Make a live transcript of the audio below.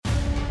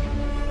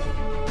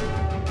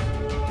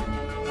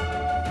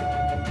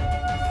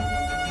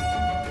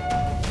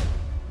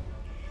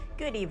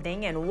Good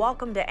evening and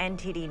welcome to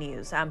NTD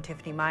News. I'm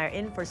Tiffany Meyer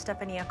in for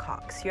Stephania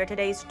Cox. Here are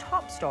today's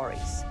top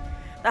stories.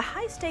 The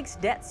high-stakes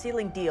debt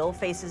ceiling deal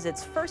faces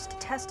its first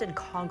test in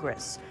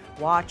Congress.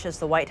 Watch as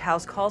the White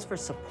House calls for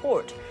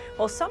support,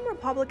 while some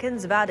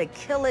Republicans vow to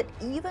kill it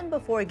even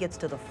before it gets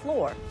to the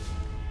floor.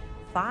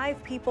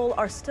 5 people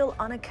are still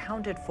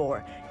unaccounted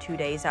for. 2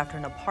 days after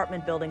an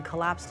apartment building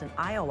collapsed in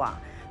Iowa,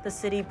 the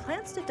city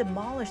plans to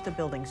demolish the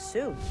building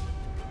soon.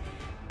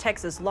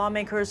 Texas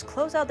lawmakers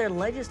close out their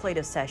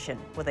legislative session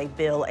with a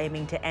bill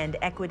aiming to end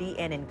equity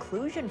and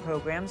inclusion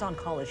programs on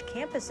college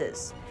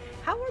campuses.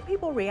 How are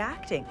people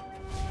reacting?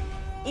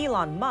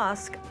 Elon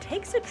Musk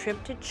takes a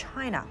trip to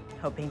China,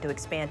 hoping to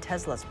expand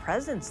Tesla's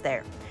presence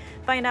there.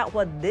 Find out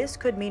what this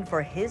could mean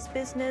for his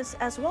business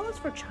as well as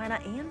for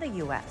China and the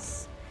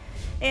U.S.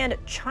 And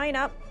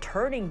China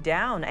turning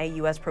down a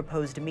U.S.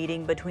 proposed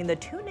meeting between the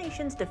two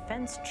nations'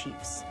 defense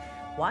chiefs.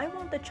 Why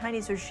won't the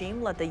Chinese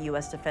regime let the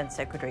U.S. Defense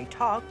Secretary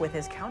talk with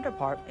his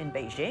counterpart in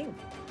Beijing?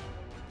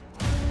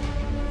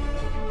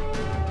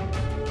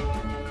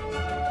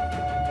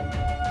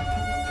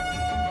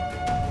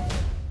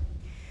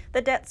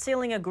 The debt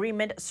ceiling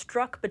agreement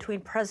struck between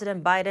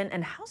President Biden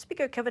and House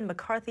Speaker Kevin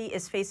McCarthy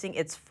is facing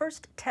its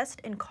first test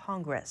in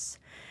Congress.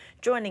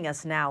 Joining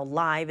us now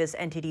live is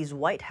NTD's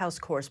White House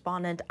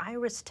correspondent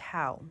Iris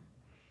Tao.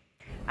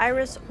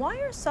 Iris, why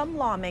are some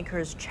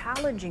lawmakers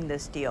challenging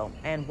this deal,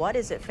 and what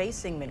is it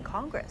facing in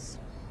Congress?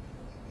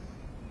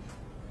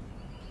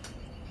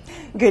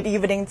 Good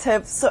evening,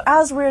 Tiff. So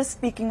as we're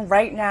speaking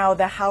right now,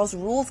 the House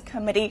Rules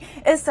Committee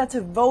is set to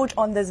vote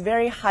on this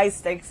very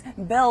high-stakes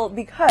bill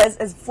because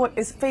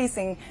it's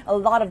facing a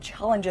lot of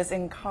challenges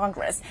in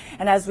Congress.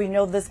 And as we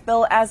know, this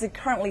bill, as it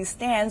currently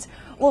stands,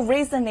 will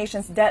raise the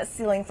nation's debt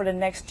ceiling for the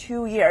next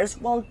 2 years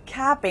while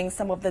capping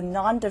some of the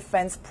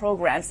non-defense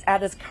programs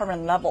at its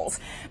current levels.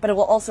 But it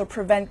will also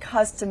prevent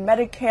cuts to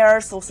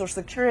Medicare, Social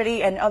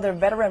Security, and other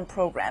veteran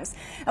programs.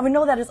 And we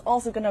know that it's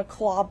also going to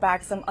claw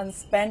back some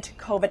unspent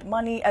COVID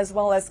money as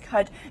well as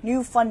cut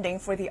new funding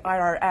for the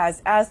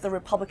IRS, as the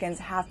Republicans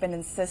have been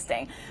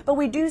insisting. But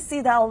we do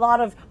see that a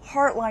lot of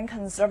hardline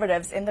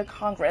conservatives in the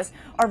Congress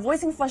are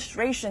voicing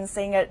frustration,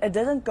 saying it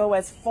didn't go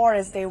as far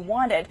as they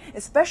wanted,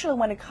 especially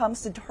when it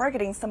comes to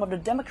targeting some of the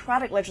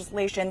Democratic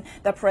legislation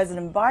that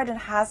President Biden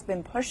has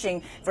been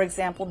pushing. For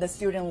example, the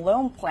student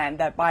loan plan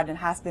that Biden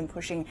has been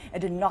pushing, it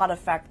did not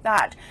affect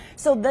that.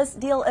 So this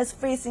deal is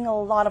facing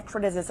a lot of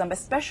criticism,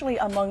 especially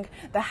among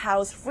the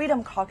House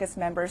Freedom Caucus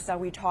members that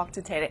we talked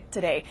to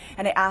today.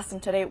 And I asked them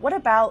today, what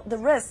about the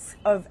risks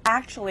of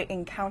actually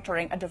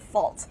encountering a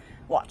default?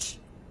 Watch.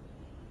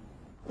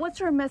 What's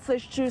your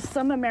message to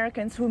some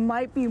Americans who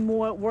might be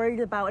more worried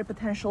about a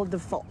potential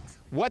default?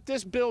 What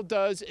this bill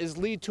does is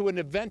lead to an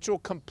eventual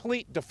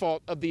complete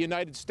default of the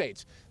United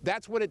States.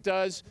 That's what it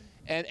does,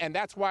 and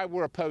that's why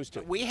we're opposed to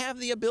it. We have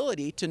the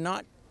ability to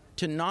not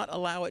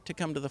allow it to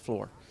come to the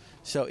floor.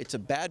 So it's a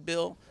bad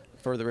bill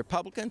for the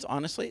Republicans.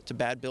 Honestly, it's a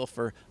bad bill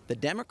for the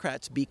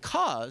Democrats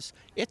because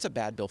it's a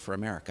bad bill for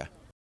America.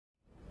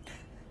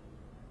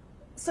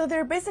 So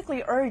they're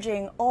basically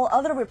urging all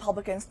other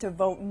Republicans to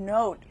vote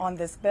no on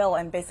this bill,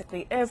 and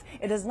basically if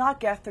it does not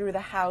get through the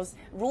House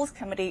Rules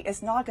Committee,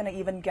 it's not going to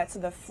even get to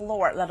the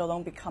floor, let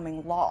alone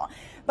becoming law.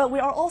 But we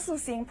are also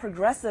seeing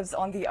progressives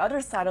on the other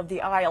side of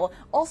the aisle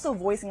also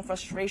voicing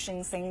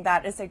frustration, saying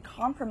that it's a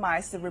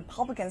compromise to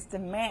Republicans'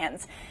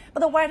 demands. But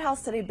the White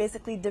House today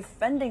basically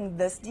defending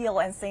this deal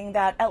and saying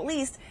that at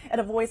least it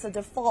avoids a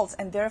default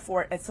and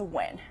therefore it's a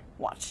win.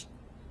 Watch.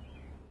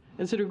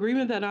 It's an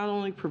agreement that not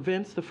only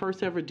prevents the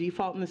first ever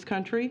default in this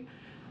country,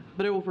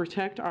 but it will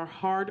protect our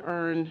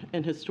hard-earned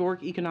and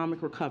historic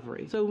economic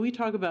recovery. So when we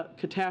talk about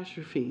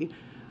catastrophe,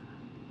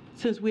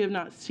 since we have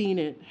not seen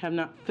it, have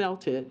not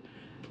felt it,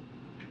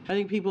 I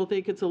think people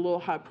think it's a little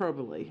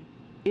hyperbole.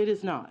 It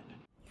is not.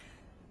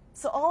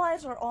 So all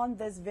eyes are on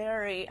this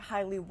very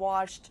highly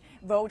watched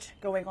vote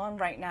going on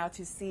right now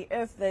to see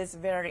if this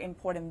very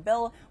important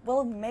bill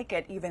will make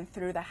it even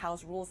through the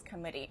House Rules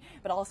Committee.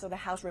 But also the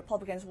House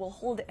Republicans will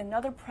hold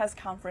another press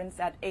conference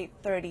at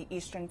 8:30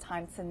 Eastern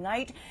Time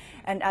tonight.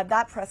 And at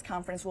that press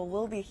conference, we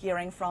will be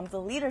hearing from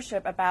the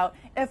leadership about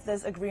if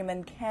this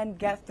agreement can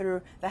get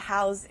through the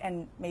House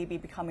and maybe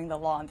becoming the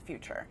law in the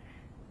future.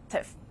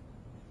 Tiff.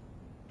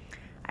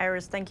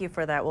 Iris, thank you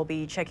for that. We'll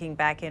be checking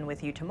back in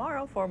with you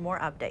tomorrow for more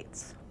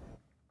updates.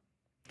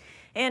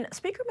 And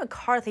Speaker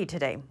McCarthy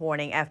today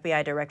warning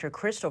FBI Director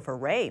Christopher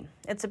Wray.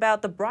 It's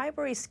about the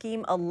bribery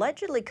scheme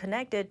allegedly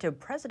connected to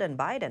President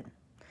Biden.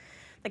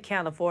 The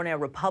California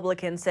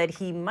Republican said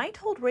he might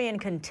hold Wray in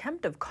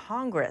contempt of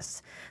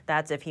Congress.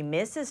 That's if he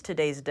misses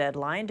today's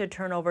deadline to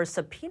turn over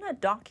subpoena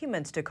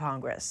documents to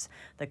Congress.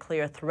 The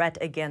clear threat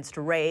against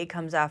Wray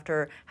comes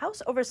after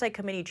House Oversight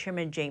Committee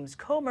Chairman James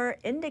Comer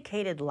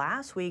indicated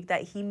last week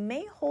that he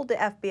may hold the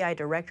FBI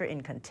director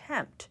in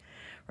contempt.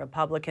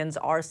 Republicans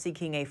are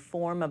seeking a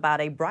form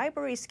about a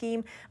bribery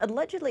scheme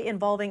allegedly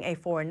involving a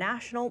foreign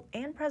national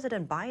and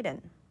President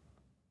Biden.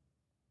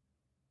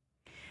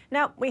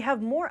 Now, we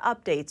have more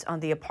updates on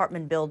the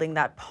apartment building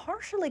that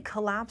partially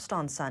collapsed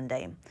on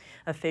Sunday.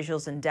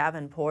 Officials in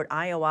Davenport,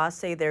 Iowa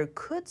say there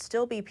could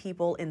still be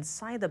people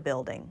inside the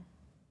building.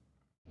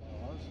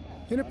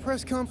 In a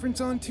press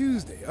conference on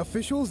Tuesday,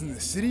 officials in the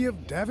city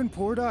of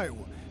Davenport,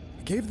 Iowa,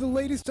 gave the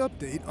latest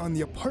update on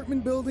the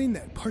apartment building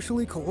that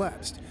partially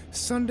collapsed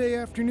Sunday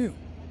afternoon.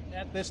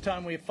 At this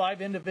time, we have 5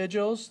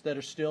 individuals that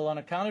are still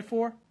unaccounted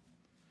for.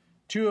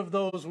 2 of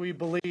those we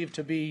believe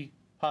to be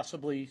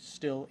possibly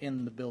still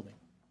in the building.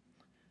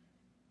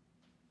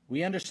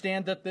 We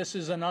understand that this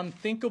is an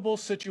unthinkable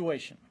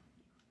situation,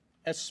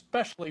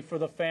 especially for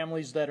the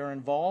families that are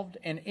involved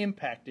and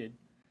impacted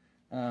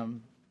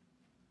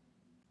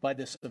by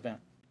this event.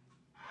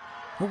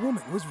 A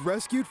woman was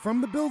rescued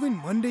from the building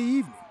Monday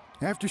evening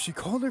after she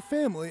called her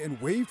family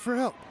and waved for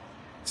help.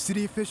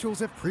 City officials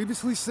have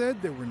previously said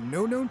there were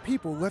no known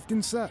people left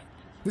inside.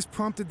 This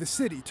prompted the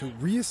city to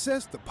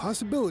reassess the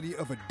possibility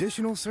of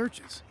additional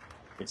searches.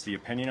 It's the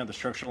opinion of the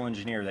structural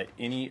engineer that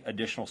any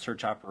additional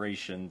search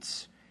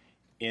operations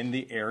in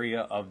the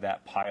area of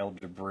that pile of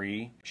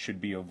debris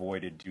should be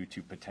avoided due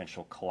to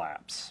potential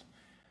collapse.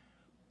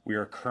 We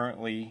are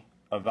currently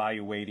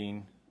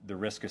evaluating the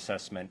risk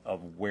assessment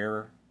of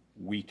where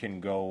we can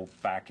go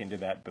back into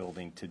that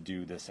building to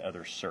do this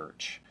other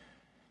search.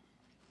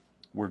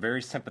 We're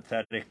very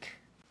sympathetic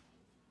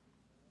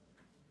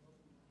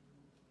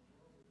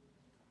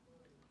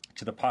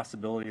to the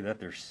possibility that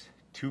there's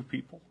 2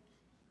 people.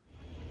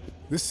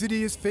 The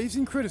city is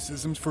facing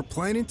criticisms for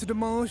planning to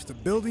demolish the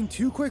building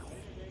too quickly.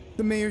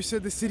 The mayor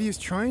said the city is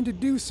trying to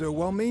do so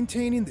while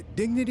maintaining the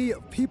dignity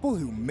of people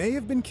who may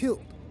have been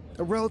killed.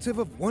 A relative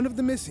of one of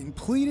the missing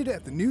pleaded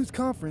at the news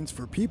conference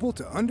for people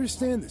to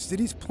understand the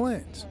city's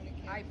plans.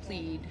 I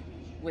plead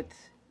with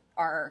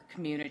our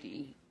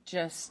community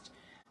just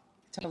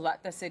to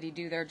let the city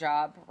do their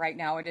job. Right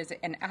now it is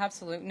an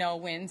absolute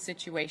no-win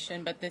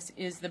situation, but this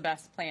is the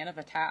best plan of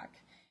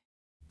attack.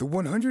 The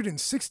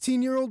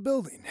 116-year-old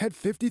building had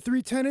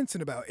 53 tenants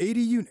and about 80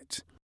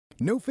 units.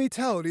 No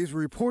fatalities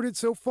were reported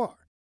so far.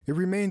 It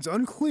remains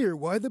unclear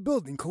why the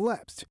building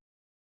collapsed.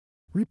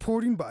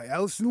 Reporting by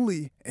Allison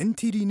Lee,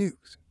 NTD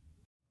News.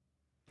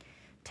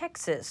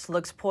 Texas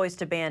looks poised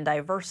to ban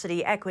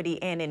diversity,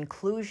 equity, and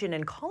inclusion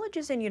in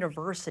colleges and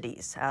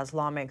universities as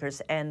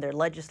lawmakers end their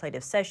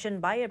legislative session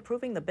by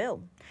approving the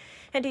bill.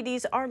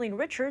 NTD's Arlene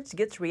Richards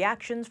gets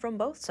reactions from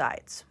both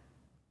sides.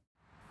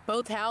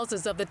 Both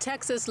houses of the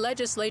Texas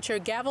legislature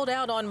gavelled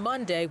out on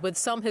Monday with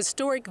some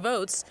historic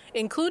votes,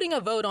 including a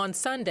vote on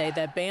Sunday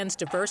that bans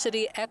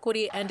diversity,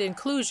 equity, and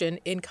inclusion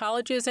in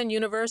colleges and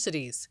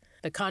universities.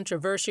 The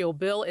controversial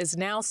bill is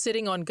now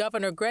sitting on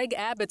Governor Greg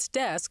Abbott's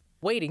desk,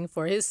 waiting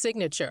for his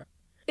signature.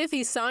 If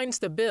he signs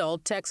the bill,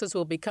 Texas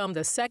will become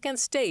the second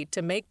state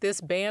to make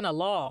this ban a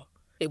law.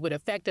 It would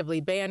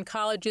effectively ban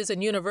colleges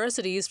and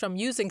universities from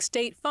using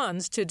state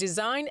funds to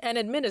design and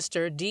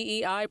administer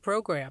DEI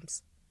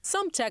programs.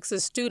 Some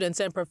Texas students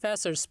and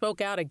professors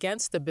spoke out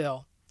against the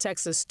bill.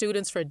 Texas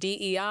Students for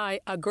DEI,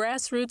 a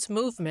grassroots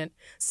movement,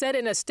 said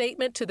in a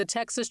statement to the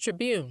Texas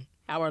Tribune,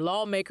 "Our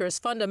lawmakers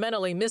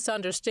fundamentally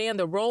misunderstand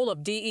the role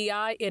of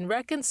DEI in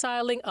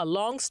reconciling a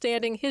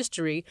long-standing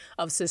history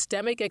of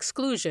systemic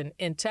exclusion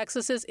in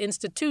Texas's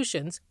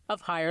institutions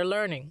of higher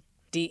learning.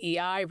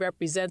 DEI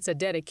represents a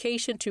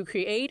dedication to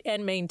create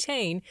and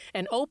maintain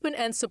an open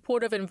and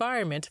supportive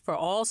environment for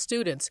all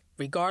students,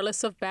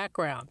 regardless of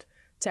background."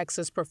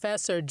 Texas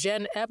professor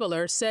Jen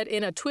Ebeler said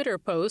in a Twitter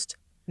post,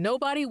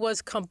 "Nobody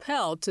was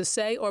compelled to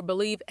say or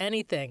believe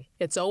anything.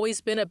 It's always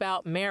been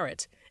about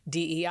merit.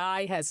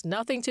 DEI has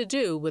nothing to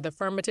do with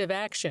affirmative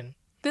action."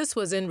 This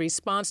was in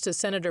response to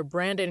Senator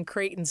Brandon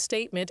Creighton's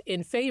statement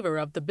in favor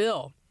of the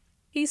bill.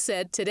 He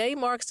said, "Today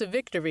marks a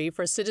victory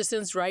for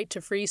citizens' right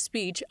to free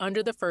speech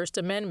under the First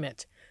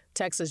Amendment.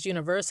 Texas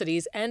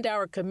universities and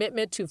our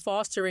commitment to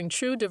fostering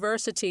true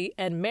diversity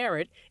and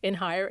merit in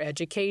higher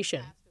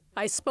education."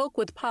 I spoke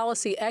with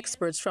policy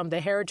experts from the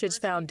Heritage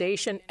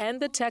Foundation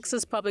and the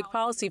Texas Public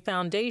Policy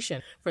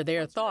Foundation for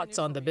their thoughts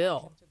on the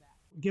bill.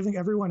 Giving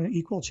everyone an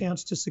equal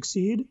chance to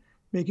succeed,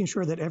 making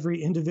sure that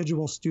every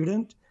individual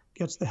student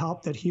gets the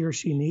help that he or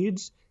she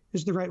needs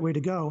is the right way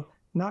to go,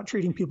 not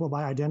treating people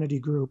by identity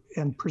group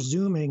and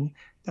presuming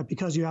that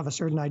because you have a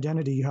certain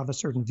identity, you have a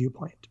certain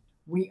viewpoint.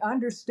 We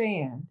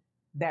understand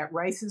that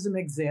racism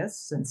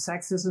exists and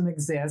sexism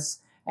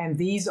exists, and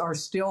these are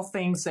still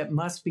things that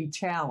must be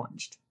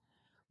challenged.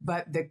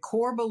 But the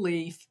core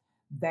belief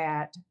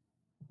that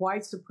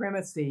white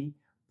supremacy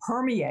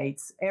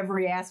permeates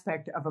every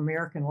aspect of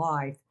American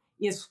life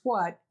is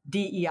what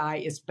DEI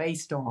is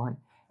based on.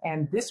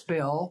 And this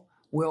bill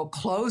will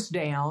close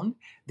down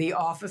the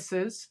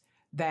offices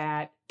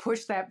that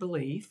push that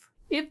belief.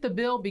 If the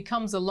bill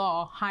becomes a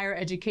law, higher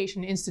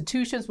education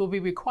institutions will be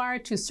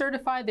required to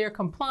certify their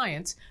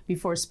compliance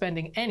before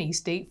spending any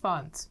state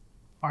funds.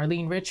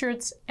 Arlene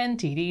Richards,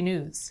 NTD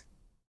News.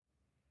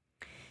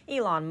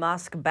 Elon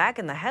Musk back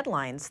in the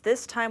headlines,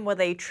 this time with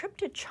a trip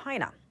to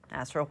China.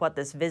 As for what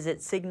this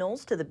visit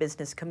signals to the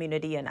business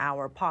community and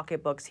our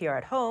pocketbooks here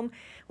at home,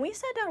 we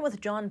sat down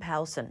with John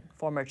Powson,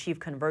 former Chief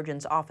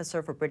Convergence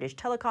Officer for British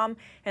Telecom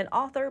and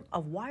author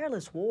of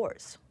Wireless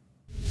Wars.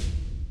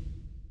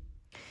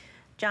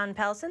 John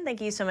Powson, thank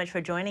you so much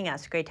for joining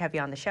us. Great to have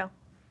you on the show.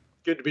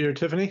 Good to be here,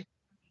 Tiffany.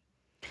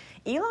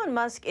 Elon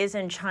Musk is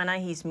in China.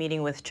 He's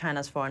meeting with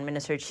China's Foreign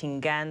Minister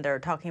Qin Gan. They're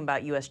talking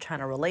about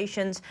U.S.-China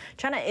relations.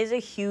 China is a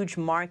huge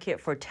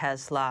market for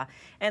Tesla.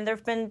 And there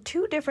have been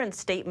two different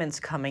statements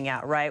coming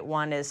out, right?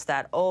 One is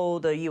that,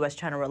 the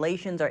U.S.-China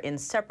relations are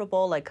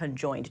inseparable, like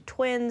conjoined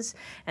twins.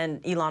 And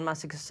Elon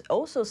Musk is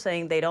also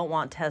saying they don't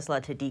want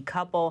Tesla to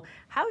decouple.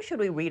 How should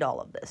we read all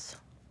of this?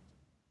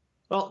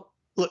 Well,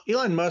 look,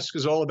 Elon Musk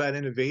is all about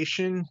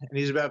innovation, and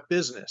he's about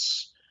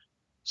business.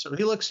 So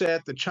he looks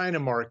at the China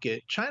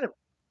market. China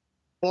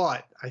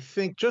bought, I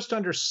think, just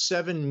under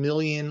 7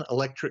 million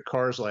electric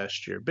cars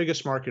last year,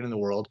 biggest market in the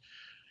world.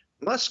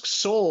 Musk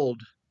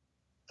sold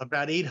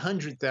about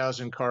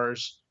 800,000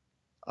 cars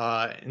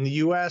in the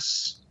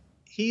U.S.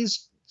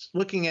 He's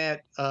looking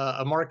at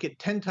a market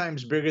 10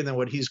 times bigger than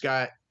what he's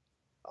got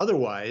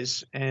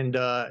otherwise. And,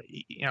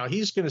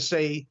 he's going to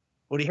say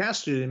what he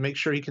has to make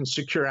sure he can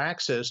secure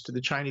access to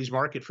the Chinese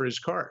market for his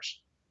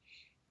cars.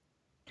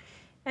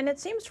 And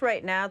it seems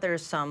right now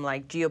there's some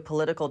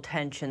geopolitical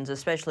tensions,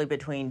 especially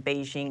between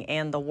Beijing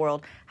and the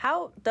world.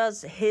 How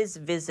does his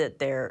visit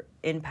there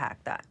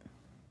impact that?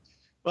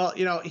 Well,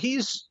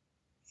 he's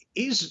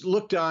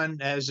looked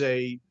on as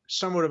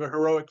somewhat of a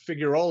heroic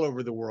figure all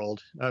over the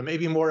world,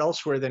 maybe more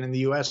elsewhere than in the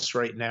U.S.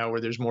 right now, where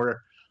there's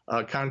more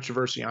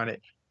controversy on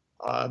it.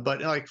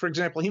 But for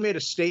example, he made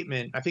a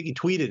statement, I think he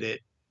tweeted it,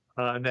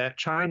 that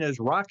China's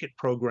rocket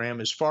program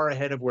is far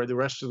ahead of where the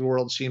rest of the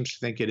world seems to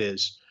think it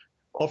is.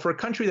 Well, for a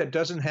country that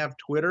doesn't have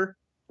Twitter,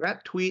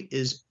 that tweet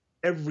is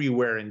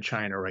everywhere in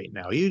China right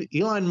now.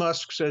 Elon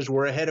Musk says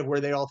we're ahead of where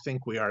they all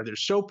think we are. They're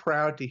so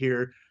proud to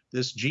hear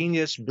this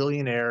genius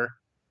billionaire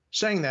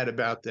saying that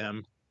about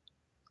them.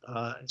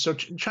 So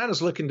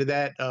China's looking to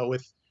that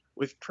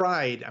with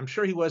pride. I'm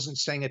sure he wasn't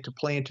saying it to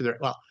play into their,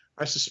 well,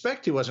 I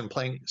suspect he wasn't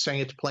saying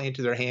it to play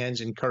into their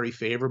hands and curry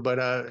favor,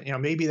 but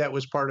maybe that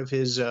was part of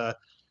his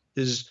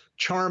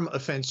charm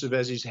offensive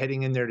as he's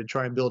heading in there to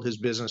try and build his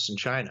business in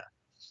China.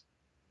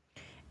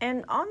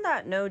 And on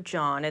that note,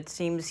 John, it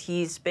seems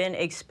he's been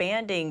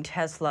expanding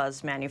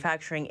Tesla's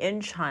manufacturing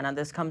in China.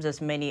 This comes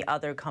as many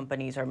other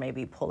companies are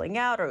maybe pulling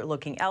out or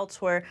looking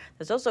elsewhere.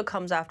 This also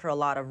comes after a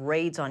lot of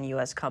raids on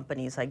U.S.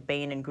 companies like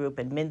Bain & Group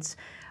and Mintz.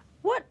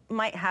 What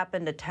might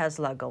happen to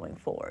Tesla going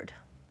forward?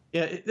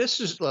 Yeah, this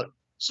is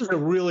a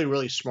really,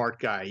 really smart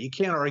guy. You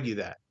can't argue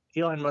that.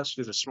 Elon Musk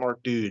is a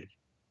smart dude.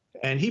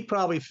 And he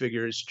probably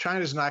figures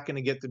China's not going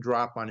to get the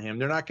drop on him.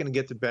 They're not going to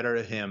get the better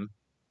of him.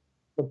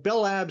 But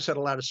Bell Labs had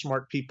a lot of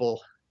smart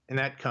people in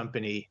that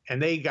company, and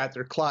they got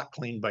their clock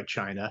cleaned by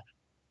China.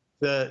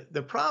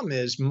 The problem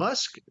is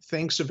Musk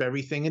thinks of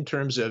everything in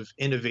terms of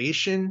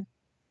innovation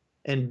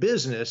and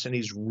business, and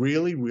he's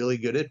really, really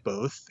good at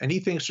both. And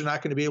he thinks they're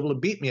not going to be able to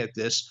beat me at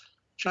this.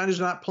 China's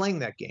not playing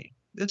that game.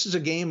 This is a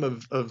game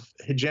of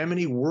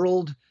hegemony,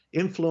 world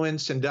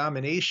influence, and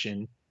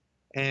domination.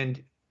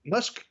 And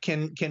Musk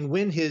can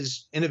win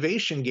his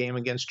innovation game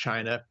against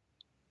China.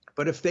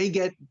 But if they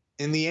get,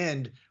 in the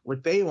end,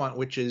 what they want,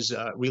 which is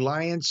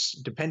reliance,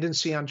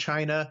 dependency on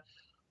China,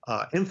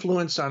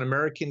 influence on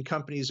American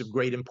companies of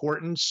great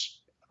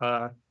importance,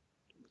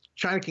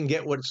 China can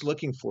get what it's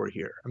looking for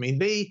here. I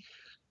mean,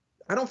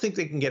 I don't think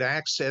they can get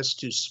access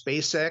to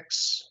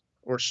SpaceX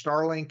or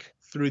Starlink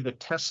through the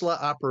Tesla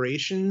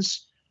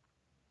operations,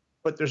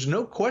 but there's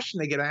no question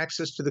they get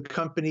access to the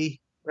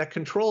company that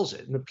controls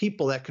it and the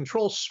people that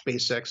control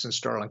SpaceX and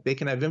Starlink. They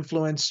can have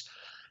influence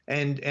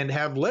and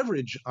have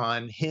leverage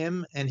on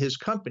him and his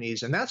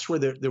companies. And that's where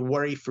the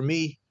worry for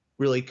me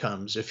really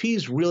comes. If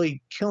he's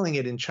really killing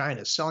it in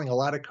China, selling a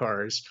lot of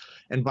cars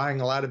and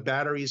buying a lot of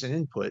batteries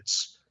and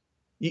inputs,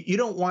 you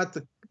don't want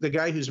the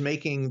guy who's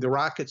making the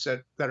rockets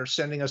that are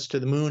sending us to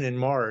the moon and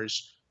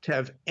Mars to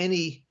have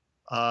any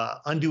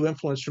undue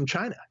influence from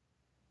China.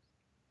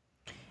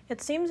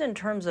 It seems in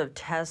terms of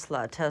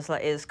Tesla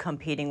is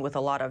competing with a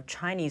lot of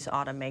Chinese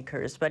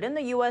automakers. But in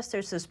the U.S.,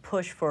 there's this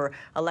push for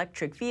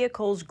electric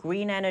vehicles,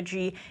 green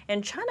energy,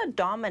 and China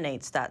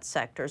dominates that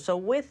sector. So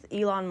with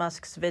Elon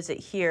Musk's visit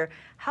here,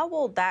 how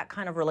will that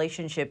kind of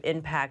relationship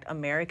impact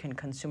American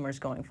consumers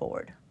going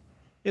forward?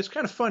 It's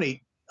kind of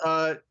funny.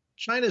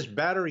 China's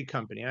battery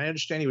company, I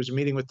understand he was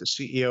meeting with the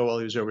CEO while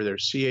he was over there,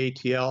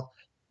 CATL.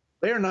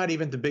 They are not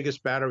even the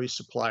biggest battery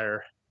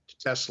supplier to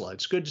Tesla.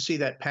 It's good to see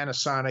that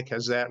Panasonic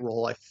has that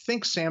role. I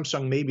think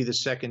Samsung may be the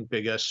second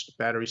biggest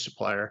battery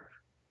supplier,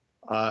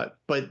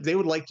 but they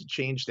would like to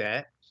change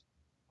that.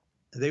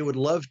 They would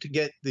love to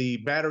get the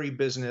battery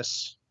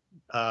business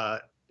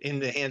in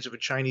the hands of a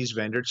Chinese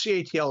vendor.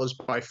 CATL is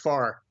by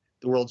far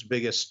the world's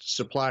biggest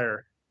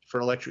supplier for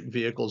electric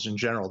vehicles in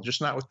general,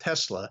 just not with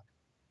Tesla.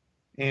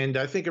 And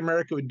I think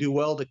America would do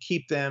well to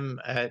keep them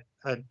at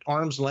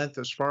arm's length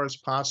as far as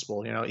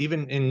possible. You know,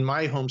 even in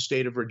my home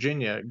state of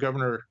Virginia,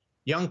 Governor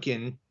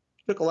Youngkin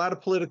took a lot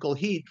of political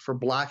heat for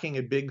blocking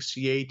a big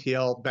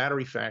CATL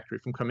battery factory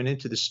from coming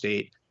into the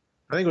state.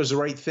 I think it was the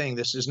right thing.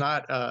 This is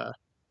not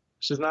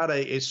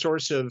a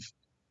source of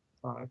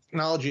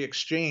technology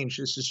exchange.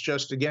 This is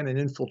just, again, an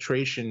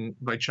infiltration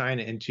by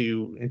China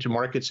into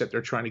markets that they're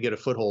trying to get a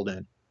foothold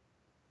in.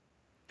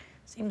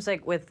 Seems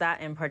like with that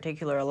in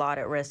particular, a lot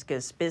at risk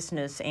is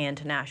business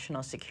and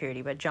national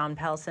security. But John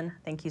Pelson,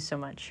 thank you so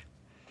much.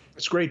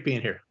 It's great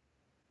being here.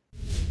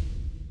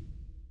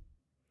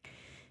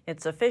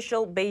 It's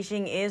official.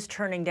 Beijing is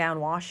turning down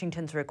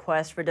Washington's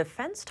request for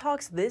defense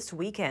talks this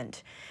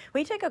weekend.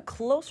 We take a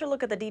closer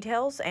look at the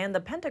details and the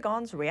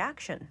Pentagon's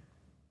reaction.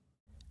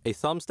 A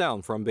thumbs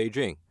down from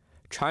Beijing.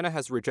 China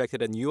has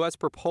rejected a U.S.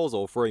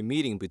 proposal for a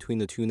meeting between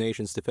the two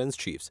nations' defense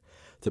chiefs.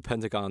 The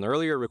Pentagon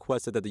earlier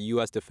requested that the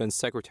U.S. Defense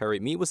Secretary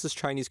meet with his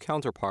Chinese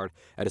counterpart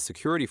at a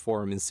security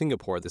forum in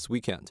Singapore this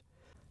weekend.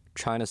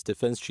 China's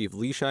defense chief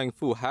Li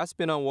Shangfu has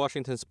been on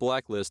Washington's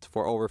blacklist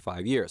for over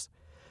 5 years.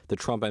 The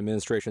Trump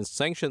administration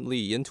sanctioned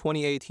Li in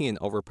 2018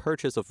 over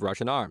purchase of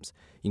Russian arms,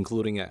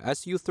 including a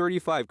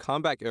Su-35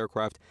 combat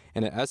aircraft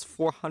and an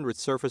S-400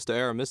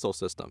 surface-to-air missile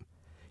system.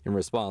 In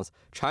response,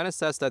 China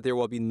says that there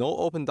will be no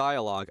open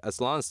dialogue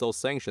as long as those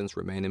sanctions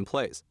remain in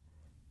place.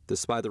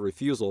 Despite the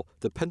refusal,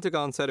 the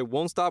Pentagon said it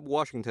won't stop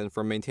Washington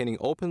from maintaining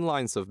open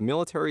lines of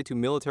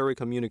military-to-military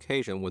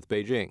communication with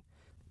Beijing.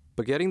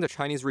 But getting the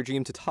Chinese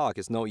regime to talk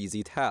is no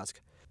easy task.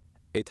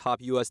 A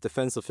top U.S.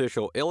 defense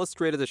official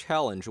illustrated the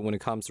challenge when it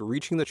comes to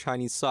reaching the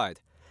Chinese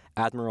side.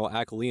 Admiral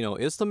Aquilino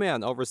is the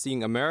man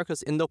overseeing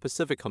America's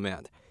Indo-Pacific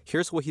Command.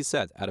 Here's what he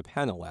said at a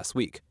panel last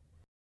week.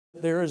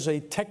 There is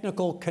a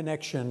technical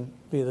connection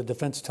via the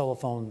defense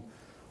telephone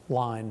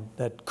line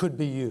that could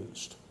be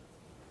used.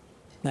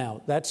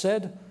 Now, that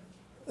said,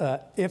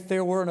 if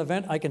there were an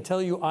event, I can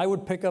tell you I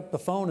would pick up the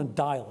phone and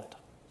dial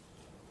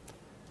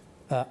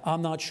it.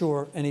 I'm not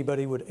sure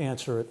anybody would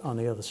answer it on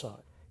the other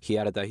side. He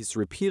added that he's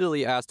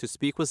repeatedly asked to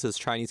speak with his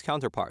Chinese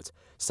counterparts,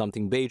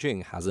 something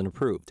Beijing hasn't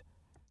approved.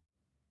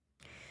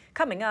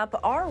 Coming up,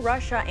 are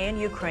Russia and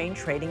Ukraine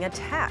trading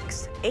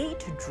attacks?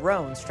 8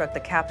 drones struck the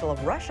capital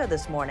of Russia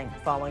this morning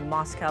following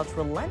Moscow's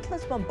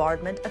relentless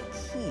bombardment of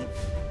Kyiv.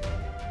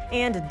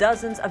 And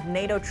dozens of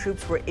NATO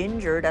troops were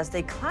injured as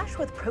they clashed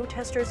with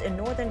protesters in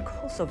northern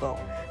Kosovo.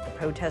 The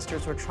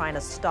protesters were trying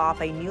to stop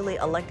a newly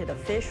elected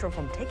official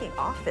from taking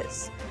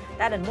office.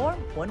 That and more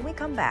when we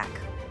come back.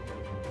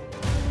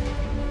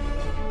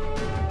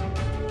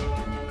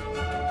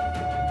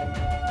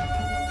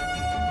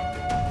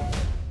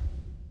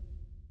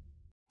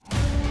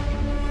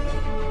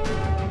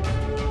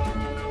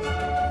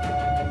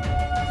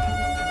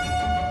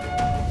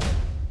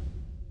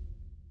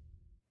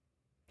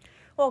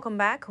 Welcome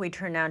back. We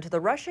turn now to the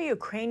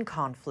Russia-Ukraine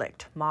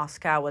conflict.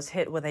 Moscow was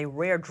hit with a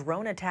rare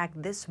drone attack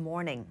this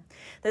morning.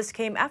 This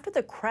came after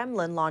the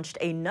Kremlin launched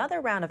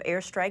another round of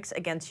airstrikes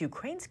against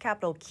Ukraine's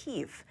capital,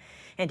 Kyiv.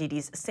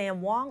 NTD's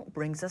Sam Wong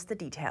brings us the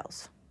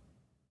details.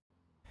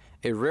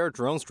 A rare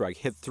drone strike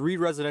hit 3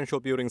 residential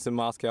buildings in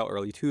Moscow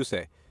early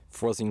Tuesday,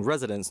 forcing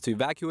residents to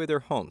evacuate their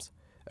homes.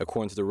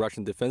 According to the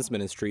Russian Defense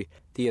Ministry,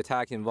 the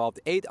attack involved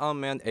 8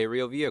 unmanned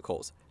aerial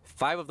vehicles.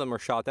 5 of them were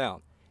shot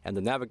down, and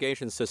the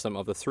navigation system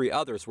of the 3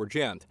 others were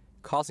jammed,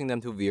 causing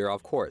them to veer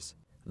off course.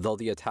 Though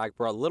the attack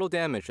brought little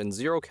damage and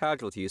 0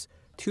 casualties,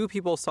 2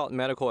 people sought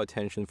medical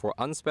attention for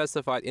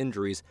unspecified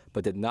injuries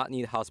but did not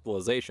need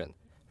hospitalization.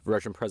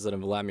 Russian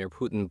President Vladimir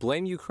Putin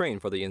blamed Ukraine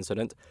for the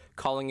incident,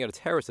 calling it a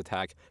terrorist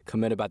attack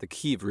committed by the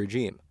Kyiv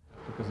regime.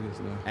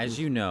 As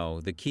you know,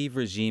 the Kyiv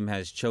regime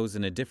has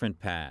chosen a different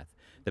path,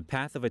 the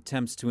path of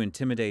attempts to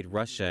intimidate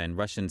Russia and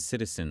Russian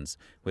citizens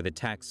with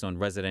attacks on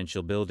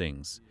residential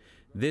buildings.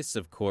 This,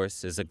 of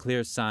course, is a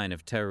clear sign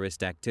of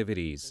terrorist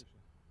activities.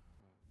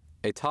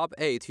 A top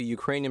aide to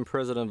Ukrainian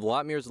President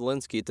Vladimir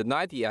Zelensky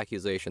denied the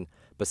accusation,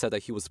 but said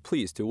that he was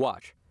pleased to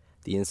watch.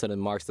 The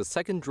incident marks the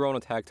 2nd drone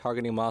attack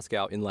targeting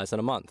Moscow in less than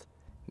a month.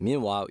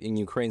 Meanwhile, in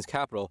Ukraine's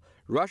capital,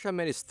 Russia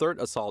made its 3rd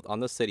assault on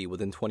the city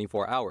within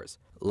 24 hours,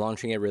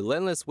 launching a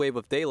relentless wave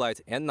of daylight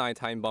and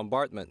nighttime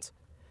bombardments.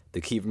 The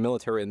Kyiv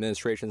military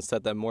administration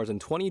said that more than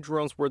 20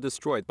 drones were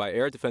destroyed by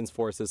air defense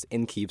forces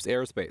in Kyiv's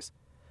airspace.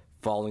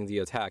 Following the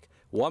attack,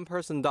 1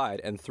 person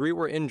died and 3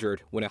 were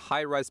injured when a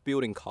high-rise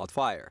building caught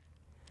fire.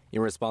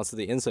 In response to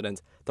the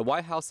incident, the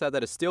White House said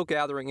that it's still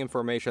gathering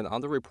information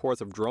on the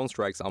reports of drone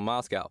strikes on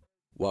Moscow,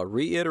 while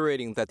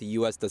reiterating that the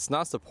U.S. does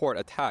not support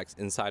attacks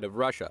inside of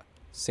Russia.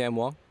 Sam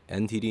Wong,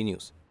 NTD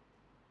News.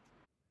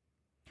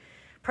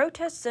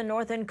 Protests in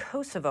northern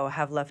Kosovo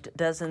have left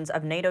dozens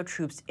of NATO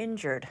troops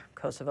injured.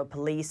 Kosovo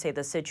police say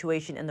the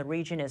situation in the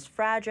region is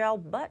fragile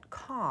but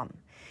calm.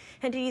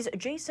 NTD's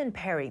Jason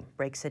Perry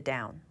breaks it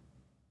down.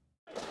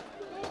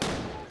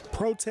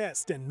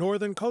 Protests in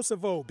northern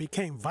Kosovo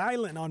became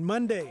violent on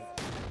Monday.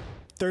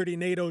 30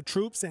 NATO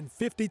troops and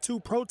 52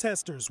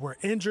 protesters were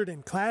injured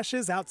in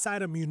clashes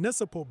outside a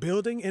municipal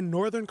building in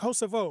northern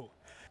Kosovo.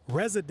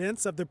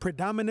 Residents of the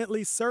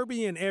predominantly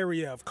Serbian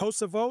area of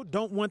Kosovo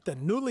don't want the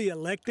newly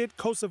elected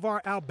Kosovar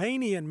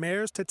Albanian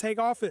mayors to take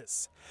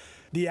office.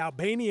 The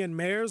Albanian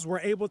mayors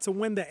were able to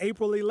win the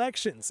April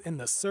elections in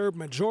the Serb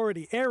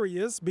majority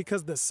areas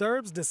because the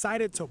Serbs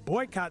decided to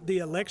boycott the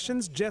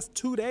elections just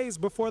 2 days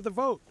before the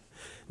vote.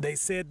 They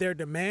said their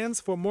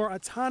demands for more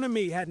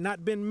autonomy had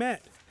not been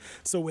met.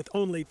 So with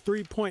only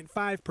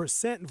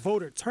 3.5%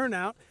 voter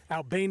turnout,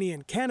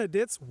 Albanian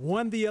candidates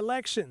won the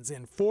elections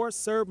in 4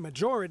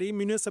 Serb-majority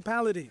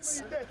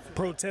municipalities.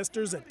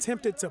 Protesters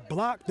attempted to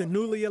block the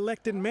newly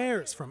elected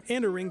mayors from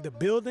entering the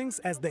buildings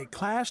as they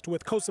clashed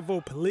with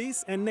Kosovo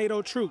police and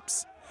NATO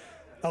troops.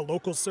 A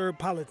local Serb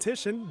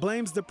politician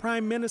blames the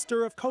Prime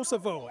Minister of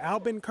Kosovo,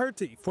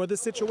 McCarthy, for the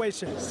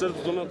situation. Serbs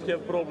do not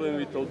have problem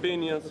with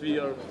Albanians. We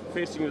are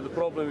facing with the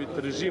problem with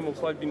the regime of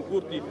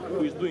McCarthy,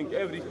 who is doing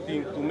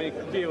everything to make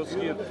chaos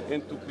here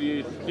and to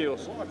create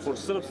chaos for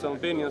Serbs,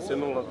 Albanians,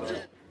 and all others.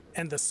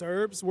 And the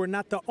Serbs were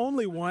not the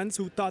only ones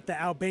who thought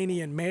the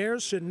Albanian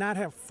mayors should not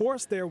have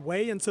forced their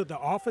way into the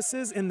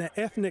offices in the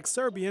ethnic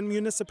Serbian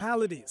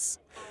municipalities.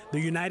 The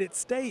United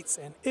States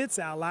and its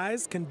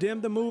allies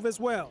condemned the move as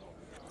well.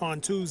 On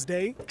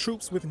Tuesday,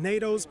 troops with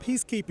NATO's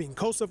peacekeeping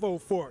Kosovo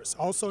force,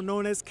 also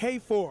known as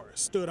KFOR,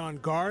 stood on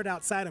guard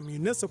outside a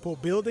municipal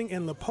building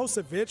in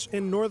Leposavic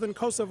in northern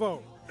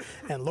Kosovo,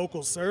 and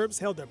local Serbs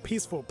held a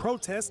peaceful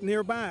protest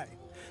nearby.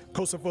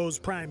 Kosovo's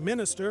prime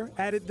minister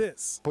added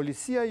this. Our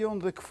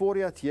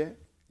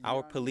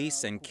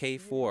police and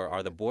KFOR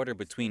are the border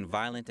between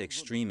violent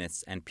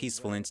extremists and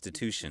peaceful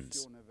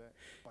institutions.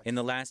 In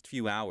the last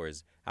few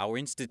hours, our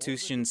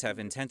institutions have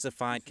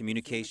intensified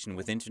communication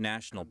with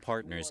international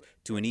partners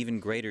to an even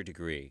greater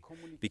degree,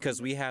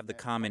 because we have the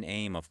common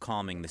aim of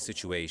calming the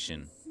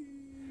situation.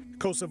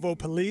 Kosovo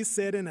police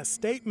said in a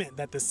statement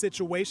that the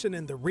situation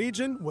in the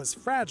region was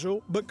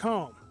fragile but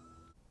calm.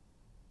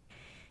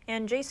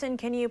 And Jason,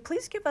 can you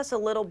please give us a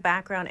little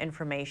background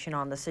information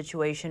on the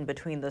situation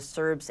between the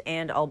Serbs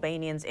and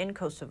Albanians in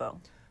Kosovo?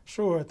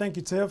 Sure. Thank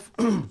you, Tiff.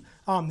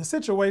 The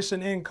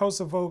situation in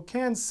Kosovo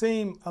can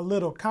seem a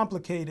little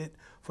complicated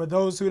for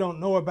those who don't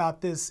know about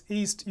this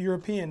East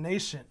European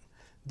nation.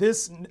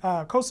 This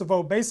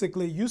Kosovo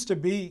basically used to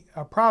be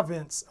a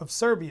province of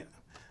Serbia,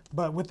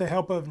 but with the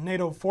help of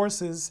NATO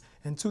forces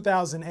in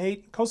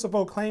 2008,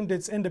 Kosovo claimed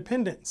its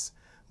independence,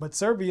 but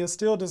Serbia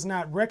still does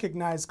not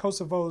recognize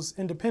Kosovo's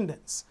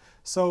independence.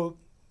 So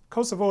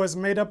Kosovo is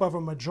made up of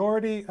a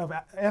majority of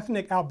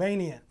ethnic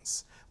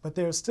Albanians, but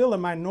there's still a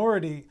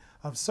minority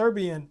of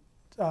Serbian,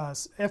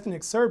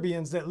 ethnic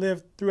Serbians that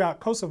live throughout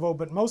Kosovo,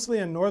 but mostly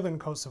in northern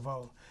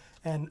Kosovo.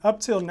 And up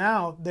till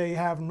now, they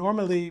have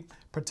normally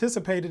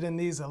participated in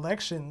these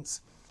elections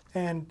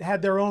and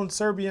had their own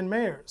Serbian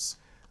mayors.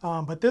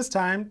 But this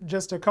time,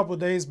 just a couple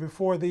days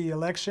before the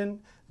election,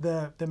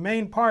 the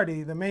main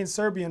party, the main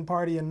Serbian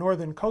party in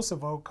northern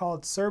Kosovo,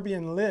 called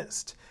Serbian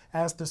List,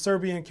 asked the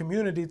Serbian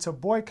community to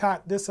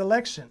boycott this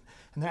election.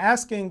 And they're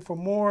asking for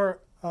more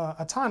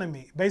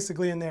autonomy,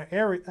 basically in their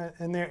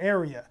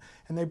area.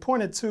 And they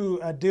pointed to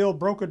a deal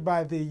brokered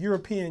by the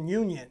European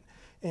Union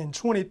in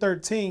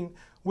 2013,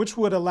 which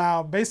would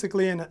allow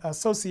basically an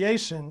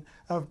association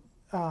of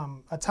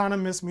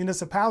autonomous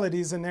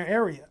municipalities in their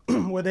area,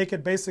 where they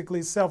could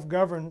basically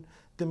self-govern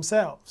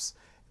themselves.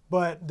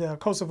 But the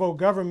Kosovo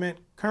government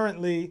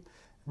currently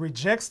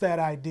rejects that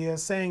idea,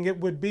 saying it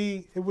would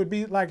be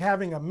like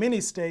having a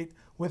mini-state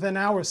within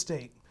our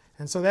state.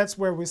 And so that's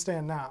where we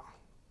stand now.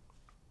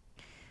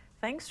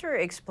 Thanks for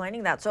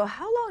explaining that. So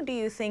how long do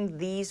you think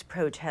these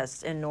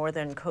protests in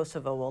northern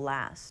Kosovo will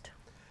last?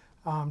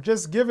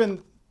 Just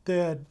given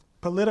the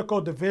political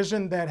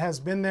division that has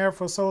been there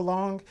for so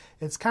long,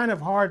 it's kind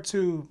of hard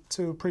to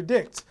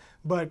predict.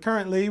 But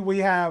currently we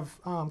have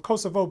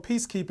Kosovo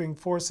peacekeeping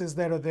forces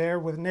that are there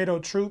with NATO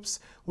troops,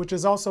 which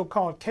is also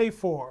called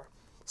KFOR.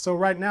 So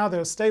right now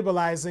they're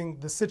stabilizing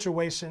the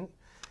situation.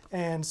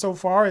 And so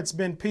far it's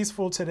been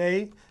peaceful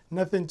today.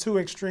 Nothing too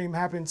extreme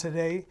happened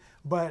today.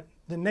 But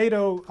the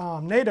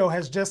NATO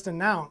has just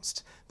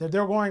announced that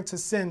they're going to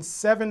send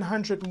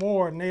 700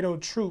 more NATO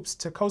troops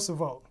to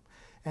Kosovo.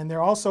 And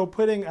they're also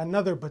putting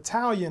another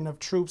battalion of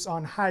troops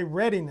on high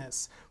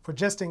readiness for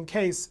just in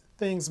case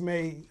things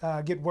may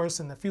get worse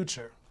in the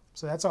future.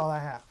 So that's all I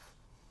have.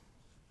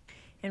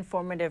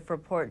 Informative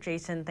report,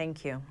 Jason.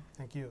 Thank you.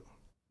 Thank you.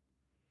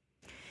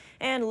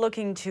 And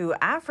looking to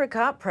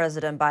Africa,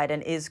 President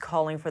Biden is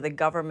calling for the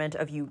government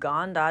of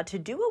Uganda to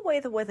do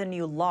away with a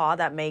new law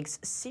that makes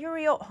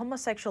serial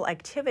homosexual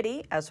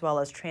activity, as well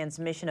as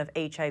transmission of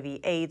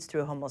HIV/AIDS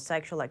through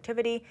homosexual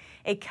activity,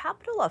 a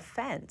capital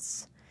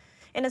offense.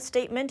 In a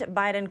statement,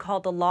 Biden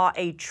called the law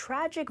a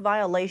tragic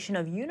violation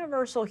of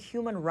universal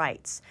human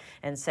rights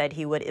and said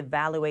he would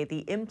evaluate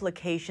the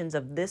implications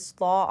of this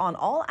law on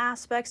all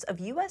aspects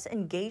of U.S.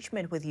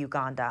 engagement with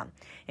Uganda,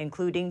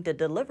 including the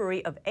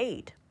delivery of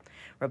aid.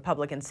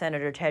 Republican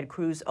Senator Ted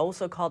Cruz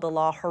also called the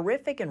law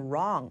horrific and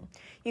wrong.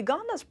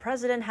 Uganda's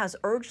president has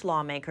urged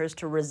lawmakers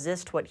to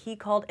resist what he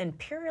called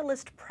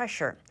imperialist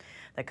pressure.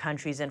 The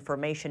country's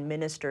information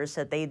minister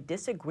said they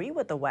disagree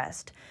with the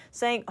West,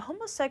 saying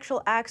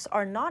homosexual acts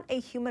are not a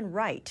human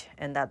right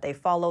and that they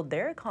follow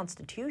their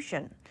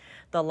constitution.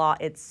 The law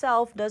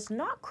itself does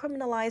not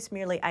criminalize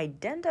merely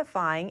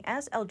identifying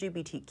as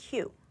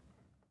LGBTQ.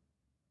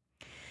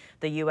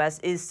 The U.S.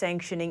 is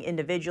sanctioning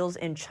individuals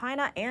in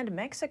China and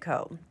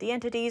Mexico. The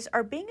entities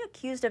are being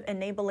accused of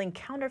enabling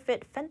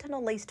counterfeit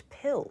fentanyl-laced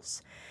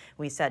pills.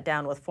 We sat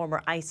down with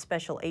former ICE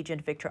Special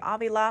Agent Victor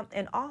Avila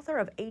and author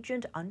of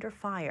Agent Under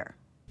Fire.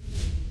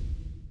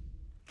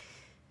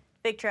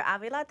 Victor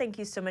Avila, thank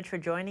you so much for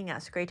joining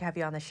us. Great to have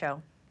you on the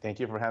show.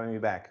 Thank you for having me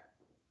back.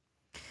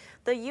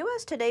 The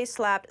U.S. today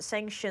slapped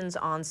sanctions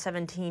on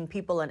 17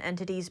 people and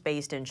entities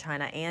based in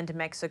China and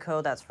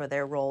Mexico. That's for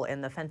their role in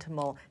the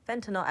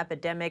fentanyl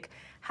epidemic.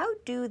 How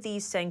do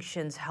these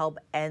sanctions help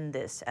end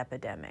this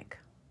epidemic?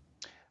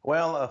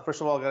 Well,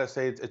 first of all, I got to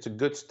say it's a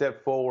good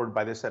step forward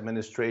by this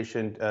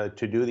administration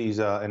to do these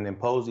and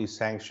impose these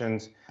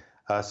sanctions,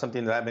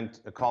 something that I've been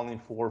calling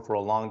for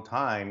a long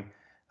time.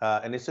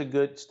 And it's a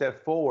good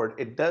step forward.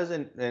 It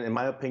doesn't, in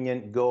my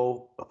opinion,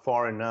 go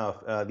far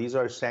enough. These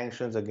are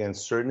sanctions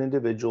against certain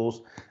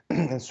individuals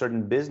and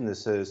certain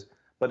businesses,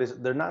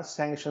 but they're not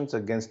sanctions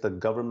against the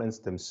governments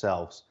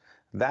themselves.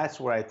 That's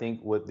where I think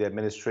with the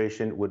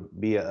administration would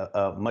be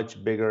a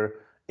much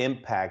bigger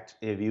impact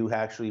if you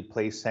actually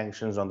place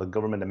sanctions on the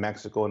government of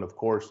Mexico and, of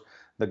course,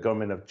 the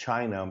government of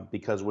China,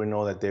 because we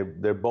know that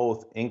they're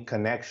both in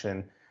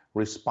connection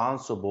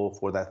responsible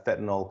for that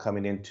fentanyl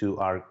coming into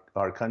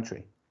our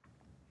country.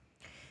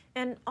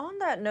 And on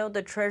that note,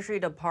 the Treasury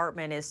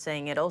Department is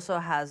saying it also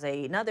has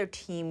another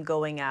team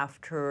going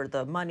after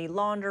the money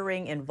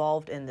laundering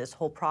involved in this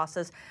whole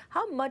process.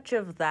 How much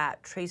of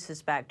that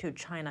traces back to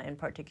China in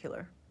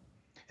particular?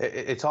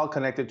 It's all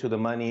connected to the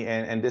money,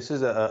 and this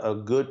is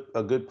a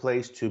good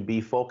place to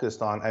be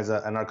focused on as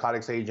a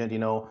narcotics agent. You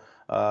know,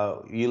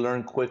 you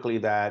learn quickly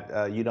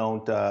that you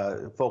don't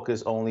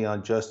focus only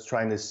on just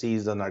trying to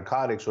seize the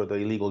narcotics or the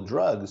illegal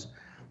drugs,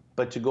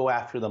 but to go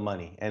after the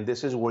money. And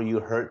this is where you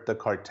hurt the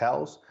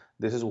cartels.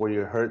 This is where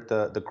you hurt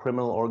the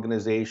criminal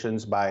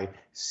organizations by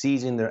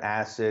seizing their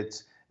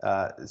assets,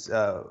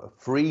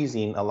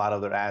 freezing a lot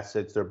of their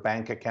assets, their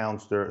bank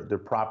accounts, their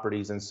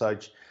properties and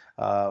such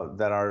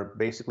that are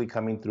basically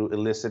coming through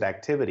illicit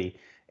activity.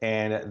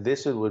 And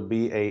this would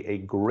be a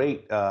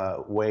great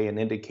way, an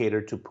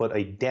indicator to put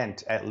a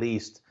dent at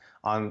least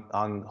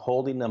on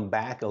holding them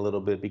back a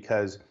little bit,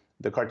 because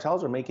the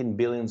cartels are making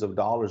billions of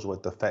dollars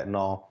with the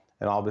fentanyl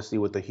and obviously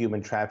with the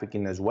human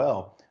trafficking as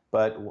well.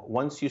 But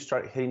once you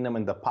start hitting them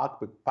in the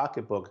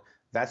pocketbook,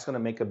 that's going to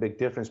make a big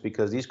difference,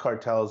 because these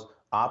cartels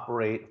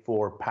operate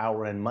for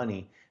power and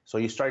money. So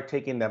you start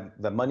taking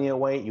the money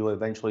away, you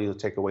eventually will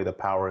take away the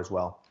power as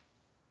well.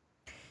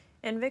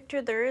 And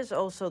Victor, there is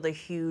also the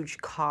huge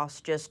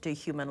cost just to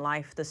human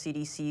life. The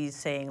CDC is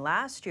saying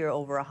last year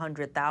over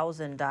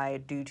 100,000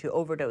 died due to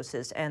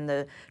overdoses, and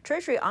the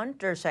Treasury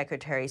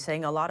Undersecretary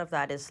saying a lot of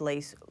that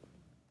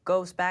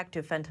goes back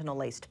to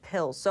fentanyl-laced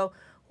pills. So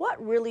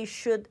what really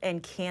should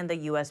and can the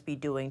U.S. be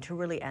doing to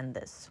really end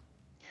this?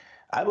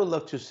 I would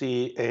love to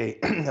see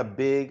a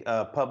big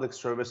public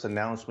service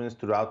announcements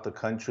throughout the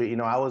country. You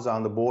know, I was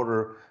on the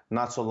border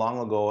not so long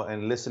ago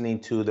and listening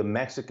to the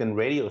Mexican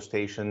radio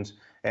stations,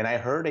 and I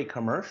heard a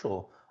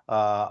commercial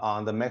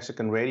on the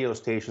Mexican radio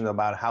station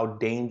about how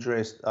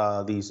dangerous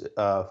these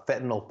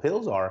fentanyl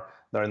pills are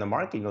that are in the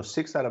market. You know,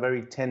 6 out of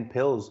every 10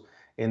 pills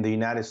in the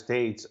United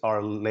States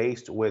are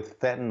laced with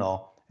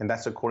fentanyl. And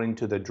that's according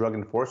to the Drug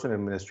Enforcement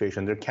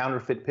Administration. They're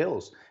counterfeit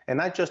pills. And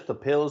not just the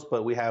pills,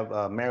 but we have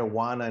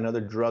marijuana and other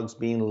drugs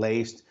being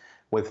laced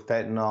with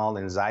fentanyl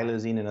and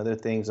xylazine and other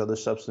things, other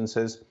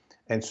substances.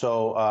 And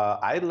so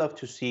I'd love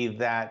to see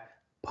that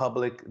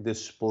public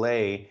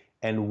display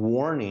and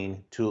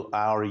warning to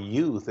our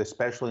youth,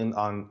 especially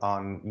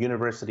on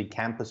university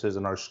campuses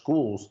and our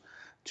schools,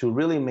 to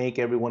really make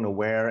everyone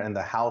aware, and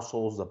the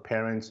households, the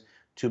parents,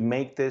 to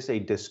make this a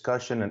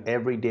discussion, an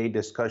everyday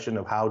discussion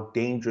of how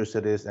dangerous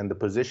it is, and the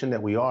position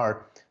that we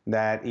are,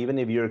 that even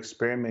if you're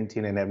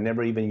experimenting and have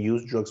never even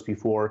used drugs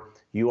before,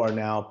 you are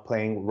now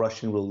playing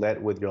Russian roulette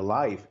with your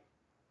life.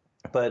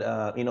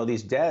 But, you know,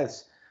 these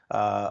deaths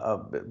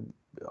are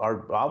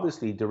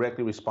obviously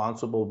directly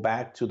responsible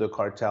back to the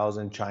cartels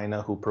in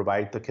China, who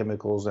provide the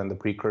chemicals and the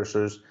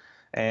precursors,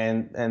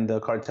 and the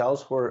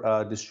cartels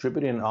for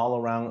distributing all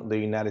around the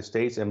United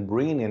States and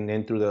bringing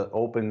in through the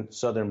open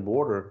southern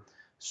border.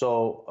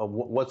 So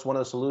what's one of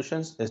the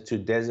solutions is to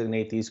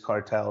designate these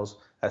cartels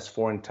as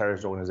foreign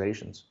terrorist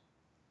organizations.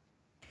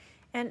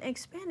 And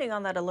expanding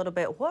on that a little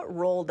bit, what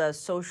role does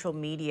social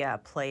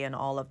media play in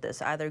all of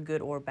this, either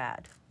good or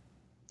bad?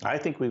 I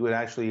think we would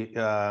actually,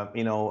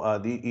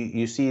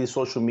 you see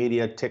social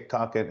media,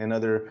 TikTok and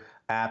other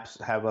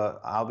apps have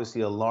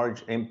obviously a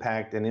large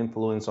impact and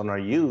influence on our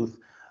youth.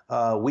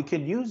 We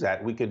could use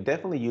that. We could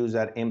definitely use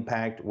that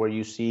impact where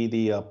you see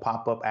the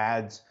pop-up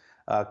ads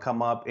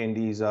come up in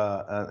these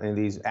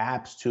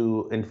apps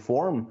to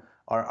inform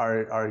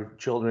our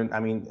children. I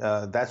mean,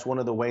 that's one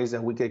of the ways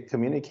that we could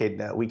communicate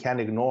that we can't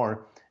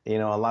ignore. You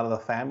know, a lot of the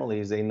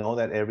families, they know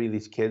that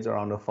these kids are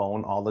on the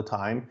phone all the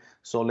time.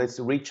 So let's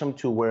reach them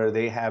to where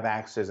they have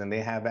access, and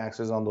they have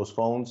access on those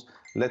phones.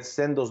 Let's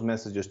send those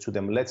messages to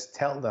them. Let's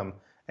tell them,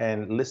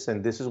 and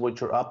listen, this is what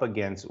you're up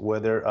against,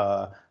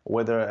 whether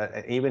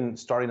even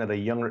starting at a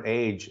younger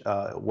age,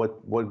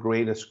 what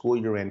grade of school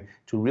you're in,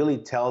 to really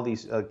tell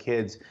these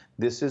kids,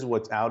 this is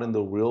what's out in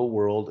the real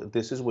world,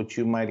 this is what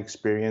you might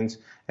experience,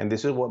 and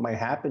this is what might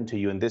happen to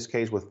you. In this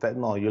case, with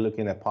fentanyl, you're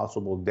looking at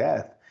possible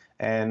death,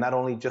 and not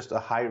only just a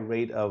high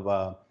rate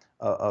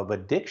of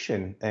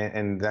addiction,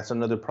 and that's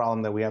another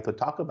problem that we have to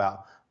talk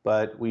about,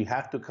 but we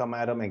have to come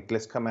at them, and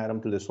let's come at them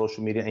through the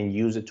social media and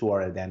use it to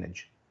our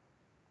advantage.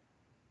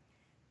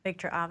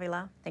 Victor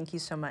Avila, thank you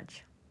so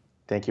much.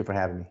 Thank you for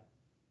having me.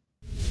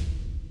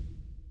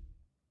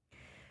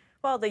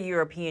 While the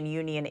European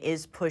Union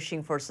is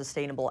pushing for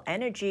sustainable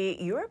energy,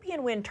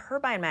 European wind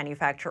turbine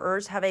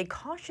manufacturers have a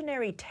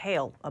cautionary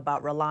tale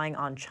about relying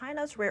on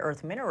China's rare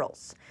earth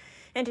minerals.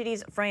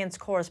 NTD's France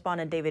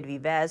correspondent David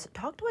Vives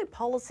talked to a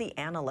policy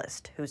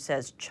analyst who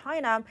says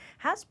China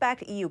has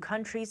backed EU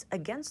countries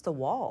against the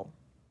wall.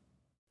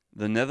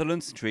 The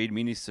Netherlands trade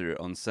minister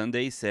on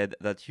Sunday said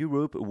that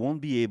Europe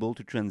won't be able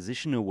to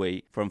transition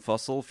away from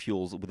fossil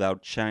fuels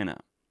without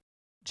China.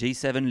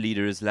 G7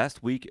 leaders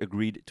last week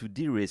agreed to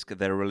de-risk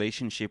their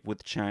relationship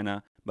with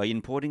China by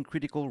importing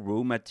critical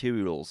raw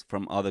materials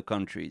from other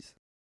countries,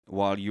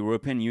 while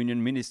European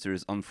Union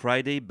ministers on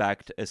Friday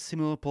backed a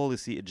similar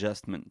policy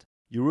adjustment.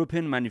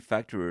 European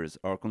manufacturers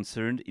are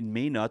concerned it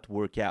may not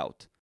work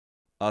out.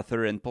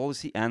 Author and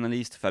policy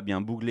analyst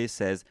Fabien Bouglet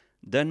says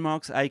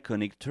Denmark's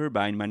iconic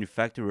turbine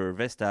manufacturer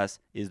Vestas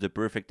is the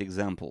perfect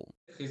example.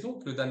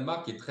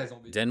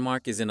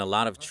 Denmark is in a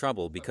lot of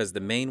trouble because the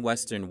main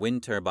Western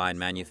wind turbine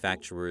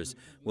manufacturers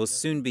will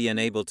soon be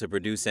unable to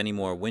produce any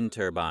more wind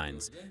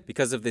turbines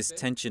because of this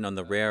tension on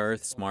the rare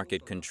earths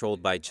market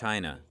controlled by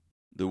China.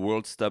 The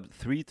world's top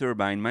 3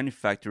 turbine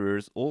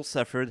manufacturers all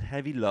suffered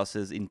heavy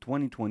losses in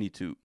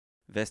 2022.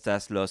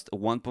 Vestas lost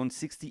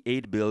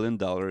 $1.68 billion,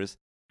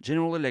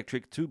 General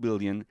Electric $2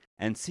 billion,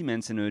 and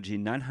Siemens Energy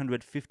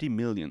 $950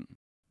 million.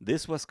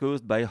 This was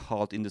caused by a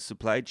halt in the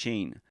supply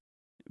chain.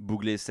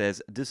 Bouglet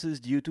says this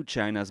is due to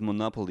China's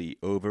monopoly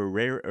over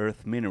rare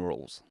earth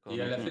minerals.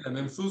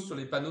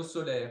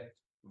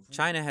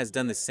 China has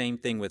done the same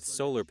thing with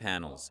solar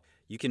panels.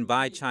 You can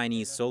buy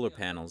Chinese solar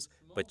panels,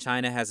 but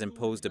China has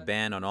imposed a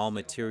ban on all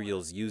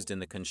materials used in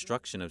the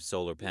construction of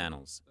solar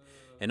panels.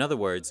 In other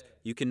words,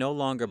 you can no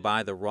longer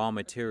buy the raw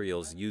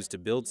materials used to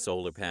build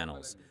solar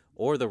panels,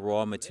 or the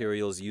raw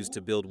materials used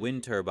to build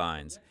wind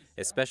turbines,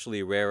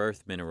 especially rare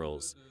earth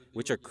minerals,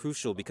 which are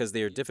crucial because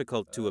they are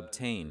difficult to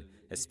obtain,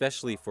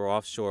 especially for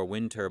offshore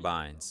wind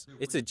turbines.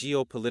 It's a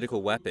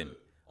geopolitical weapon.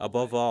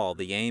 Above all,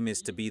 the aim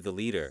is to be the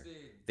leader.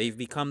 They've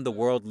become the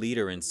world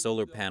leader in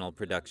solar panel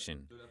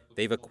production.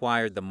 They've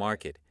acquired the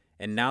market,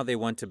 and now they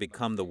want to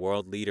become the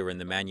world leader in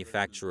the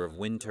manufacture of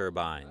wind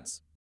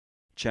turbines.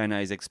 China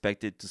is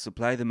expected to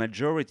supply the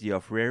majority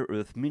of rare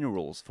earth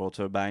minerals for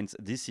turbines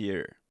this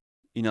year.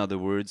 In other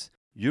words,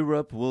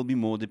 Europe will be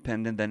more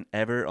dependent than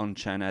ever on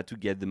China to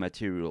get the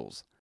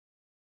materials.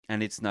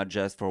 And it's not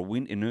just for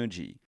wind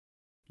energy.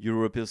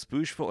 Europe's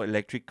push for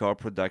electric car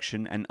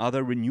production and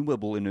other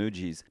renewable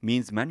energies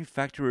means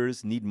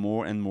manufacturers need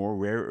more and more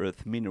rare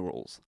earth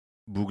minerals.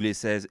 Bouglet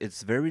says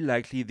it's very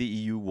likely the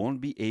EU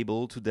won't be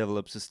able to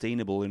develop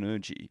sustainable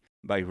energy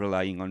by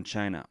relying on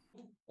China.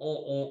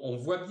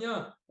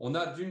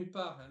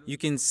 You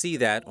can see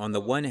that, on the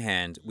one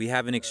hand, we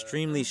have an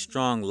extremely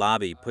strong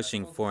lobby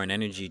pushing for an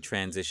energy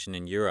transition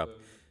in Europe,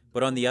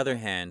 but on the other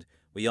hand,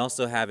 we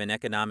also have an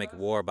economic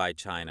war by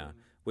China,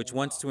 which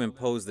wants to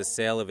impose the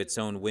sale of its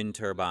own wind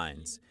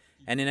turbines.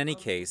 And in any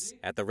case,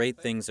 at the rate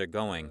things are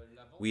going,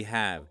 we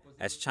have,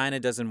 as China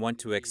doesn't want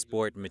to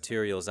export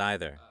materials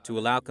either, to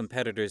allow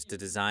competitors to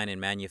design and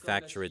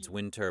manufacture its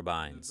wind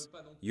turbines.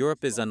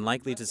 Europe is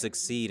unlikely to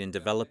succeed in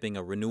developing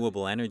a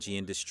renewable energy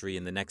industry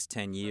in the next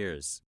 10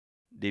 years.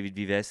 David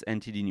Vives,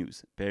 NTD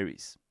News,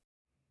 Paris.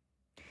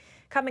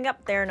 Coming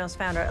up, Theranos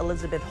founder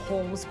Elizabeth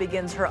Holmes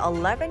begins her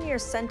 11-year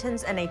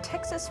sentence in a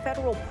Texas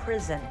federal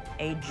prison.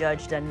 A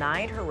judge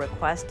denied her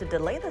request to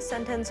delay the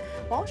sentence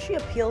while she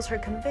appeals her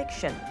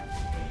conviction.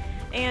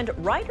 And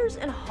writers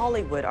in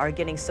Hollywood are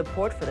getting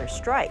support for their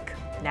strike.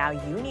 Now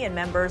union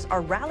members are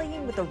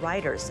rallying with the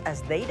writers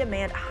as they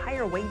demand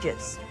higher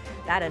wages.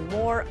 That and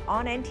more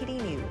on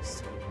NTD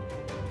News.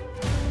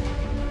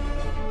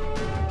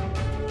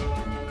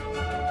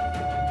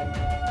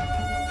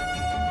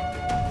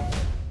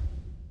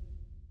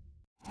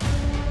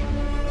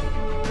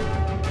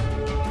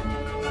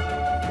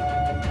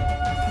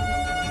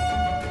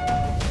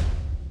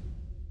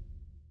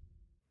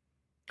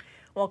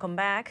 Welcome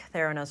back.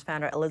 Theranos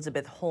founder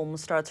Elizabeth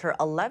Holmes starts her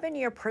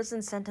 11-year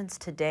prison sentence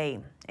today.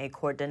 A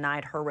court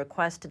denied her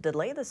request to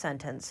delay the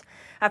sentence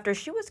after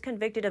she was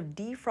convicted of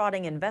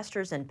defrauding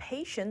investors and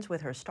patients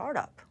with her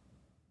startup.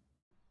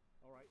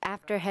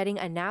 After heading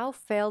a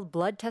now-failed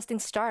blood testing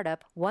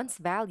startup once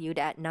valued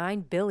at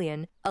 $9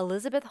 billion,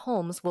 Elizabeth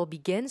Holmes will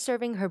begin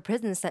serving her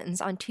prison sentence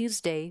on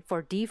Tuesday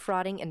for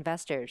defrauding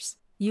investors.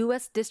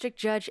 U.S. District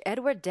Judge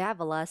Edward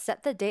Davila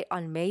set the date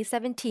on May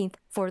 17th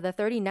for the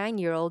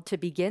 39-year-old to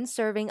begin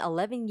serving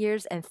 11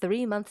 years and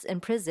 3 months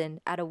in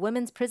prison at a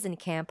women's prison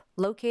camp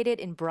located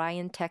in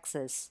Bryan,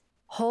 Texas.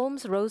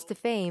 Holmes rose to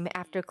fame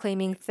after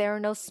claiming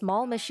Theranos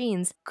small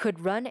machines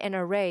could run an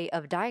array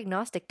of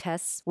diagnostic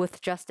tests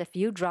with just a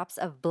few drops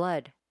of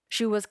blood.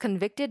 She was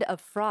convicted of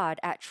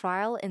fraud at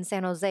trial in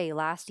San Jose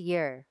last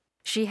year.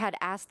 She had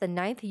asked the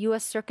 9th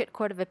U.S. Circuit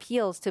Court of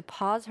Appeals to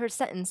pause her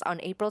sentence on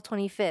April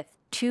 25th,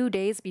 2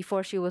 days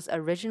before she was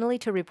originally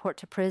to report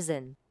to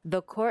prison.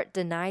 The court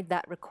denied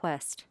that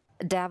request.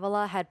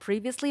 Davila had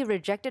previously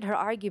rejected her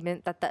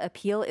argument that the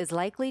appeal is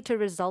likely to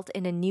result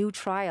in a new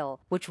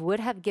trial, which would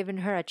have given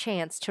her a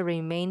chance to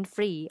remain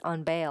free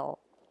on bail.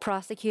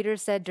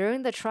 Prosecutors said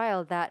during the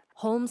trial that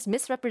Holmes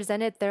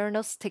misrepresented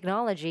Theranos'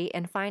 technology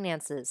and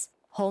finances.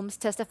 Holmes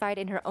testified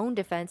in her own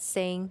defense,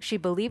 saying she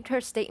believed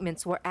her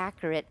statements were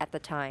accurate at the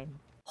time.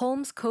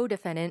 Holmes'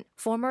 co-defendant,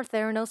 former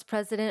Theranos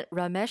president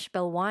Ramesh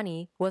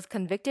Belwani, was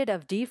convicted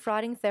of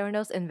defrauding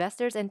Theranos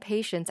investors and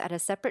patients at a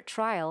separate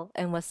trial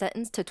and was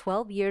sentenced to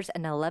 12 years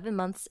and 11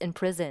 months in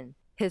prison.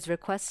 His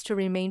requests to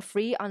remain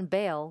free on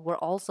bail were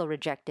also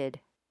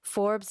rejected.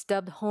 Forbes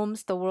dubbed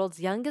Holmes the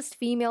world's youngest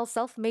female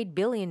self-made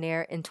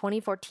billionaire in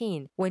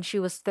 2014 when she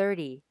was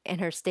 30,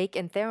 and her stake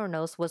in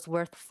Theranos was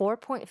worth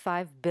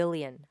 $4.5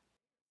 billion.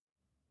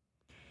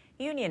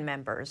 Union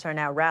members are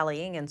now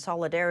rallying in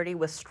solidarity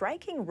with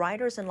striking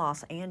writers in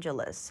Los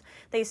Angeles.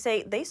 They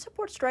say they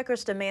support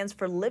strikers' demands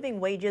for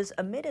living wages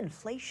amid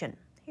inflation.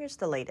 Here's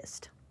the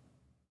latest.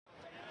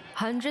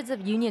 Hundreds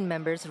of union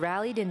members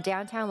rallied in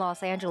downtown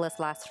Los Angeles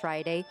last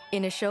Friday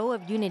in a show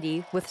of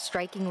unity with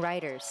striking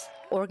writers.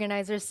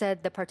 Organizers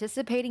said the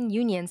participating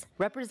unions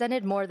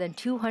represented more than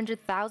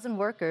 200,000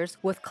 workers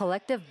with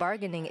collective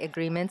bargaining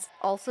agreements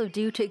also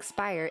due to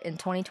expire in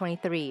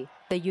 2023.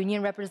 The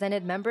union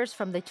represented members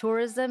from the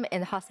tourism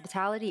and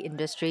hospitality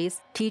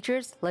industries,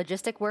 teachers,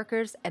 logistic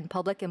workers, and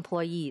public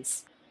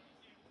employees.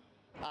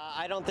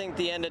 I don't think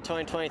the end of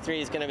 2023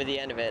 is going to be the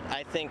end of it.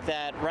 I think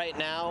that right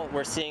now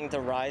we're seeing the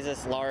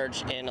rises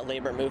large in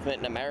labor movement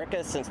in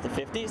America since the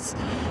 50s,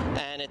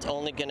 and it's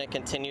only going to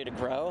continue to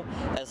grow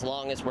as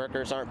long as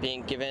workers aren't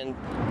being given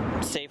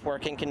safe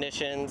working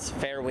conditions,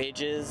 fair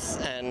wages,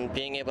 and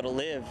being able to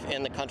live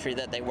in the country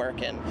that they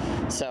work in.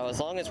 So as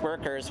long as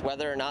workers,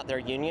 whether or not they're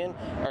union,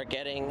 are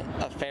getting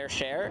a fair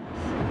share,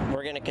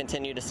 we're going to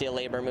continue to see a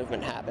labor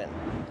movement happen.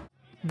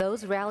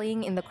 Those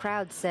rallying in the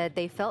crowd said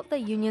they felt the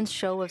union's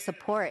show of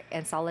support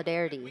and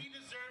solidarity.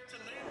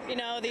 You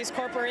know, these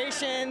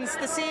corporations,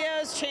 the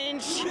CEOs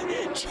change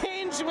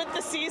with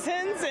the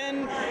seasons,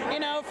 and you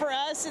know, for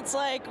us, it's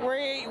like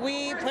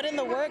we put in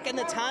the work and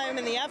the time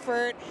and the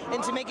effort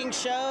into making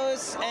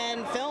shows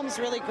and films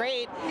really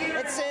great.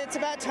 It's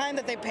about time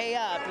that they pay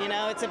up. You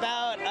know, it's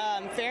about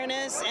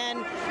fairness, and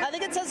I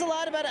think it says a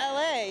lot about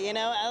LA. You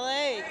know,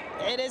 LA,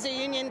 it is a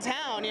union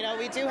town. You know,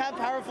 we do have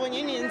powerful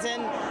unions,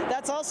 and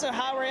that's also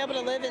how we're able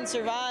to live and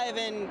survive,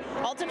 and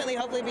ultimately,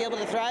 hopefully, be able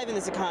to thrive in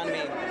this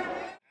economy.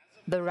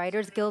 The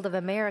Writers Guild of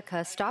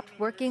America stopped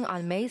working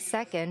on May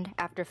 2nd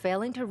after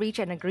failing to reach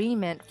an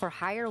agreement for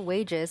higher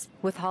wages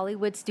with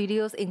Hollywood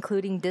studios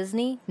including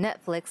Disney,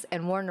 Netflix,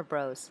 and Warner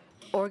Bros.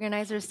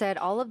 Organizers said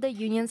all of the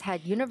unions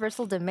had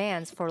universal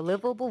demands for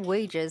livable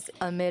wages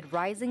amid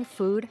rising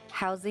food,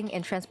 housing,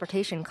 and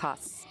transportation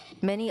costs.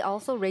 Many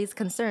also raised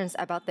concerns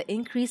about the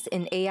increase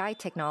in AI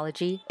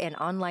technology and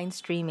online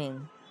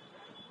streaming.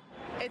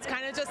 It's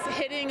kind of just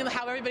hitting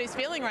how everybody's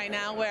feeling right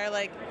now, where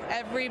like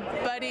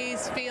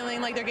everybody's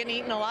feeling like they're getting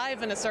eaten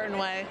alive in a certain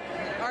way.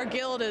 Our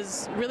guild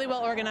is really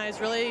well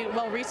organized, really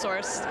well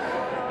resourced,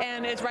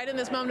 and it's right in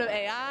this moment of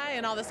AI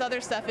and all this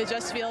other stuff. It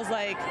just feels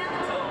like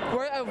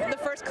we're the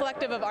first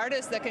collective of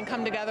artists that can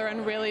come together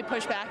and really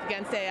push back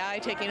against AI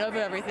taking over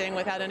everything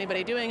without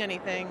anybody doing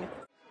anything.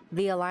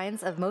 The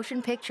Alliance of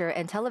Motion Picture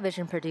and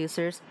Television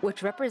Producers,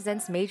 which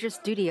represents major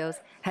studios,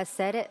 has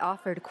said it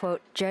offered,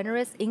 quote,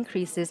 generous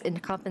increases in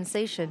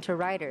compensation to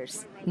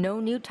writers. No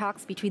new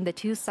talks between the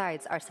two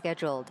sides are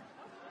scheduled.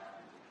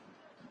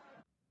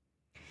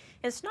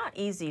 It's not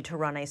easy to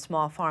run a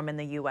small farm in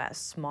the U.S.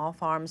 Small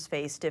farms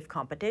face stiff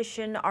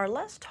competition, are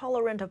less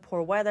tolerant of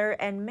poor weather,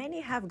 and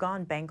many have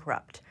gone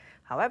bankrupt.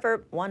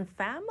 However, one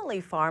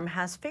family farm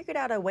has figured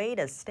out a way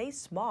to stay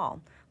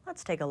small.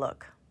 Let's take a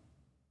look.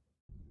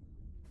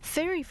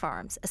 Ferry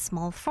Farms, a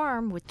small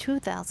farm with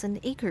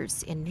 2,000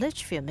 acres in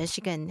Litchfield,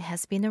 Michigan,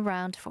 has been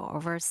around for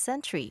over a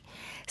century.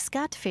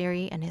 Scott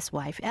Ferry and his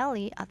wife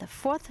Ellie are the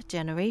fourth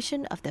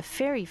generation of the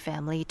Ferry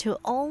family to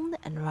own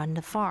and run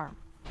the farm.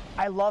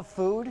 I love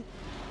food,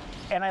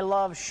 and I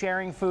love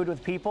sharing food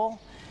with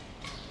people,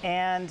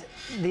 and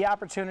the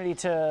opportunity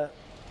to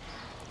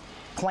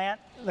plant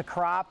the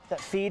crop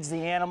that feeds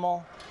the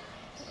animal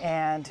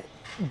and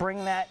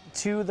bring that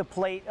to the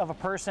plate of a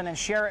person and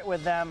share it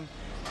with them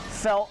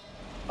felt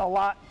a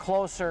lot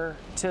closer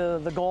to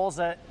the goals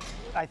that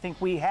I think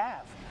we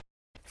have.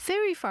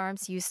 Ferry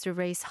farms used to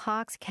raise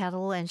hogs,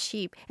 cattle, and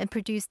sheep and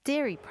produce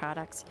dairy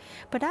products.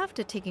 But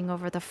after taking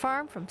over the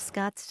farm from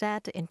Scott's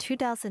dad in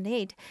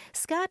 2008,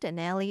 Scott and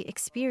Ellie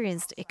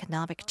experienced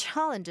economic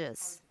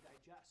challenges.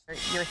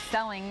 You're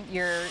selling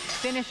your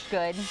finished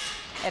good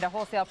at a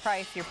wholesale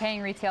price, you're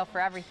paying retail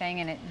for everything,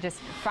 and it just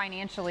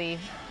financially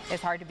is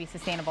hard to be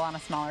sustainable on a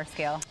smaller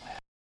scale.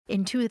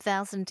 In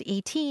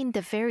 2018,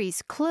 the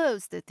ferries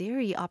closed the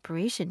dairy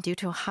operation due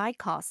to high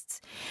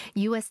costs.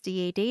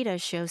 USDA data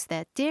shows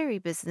that dairy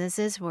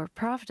businesses were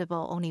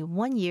profitable only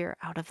 1 year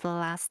out of the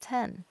last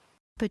 10.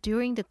 But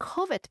during the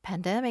COVID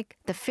pandemic,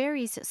 the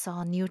ferries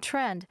saw a new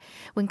trend.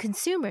 When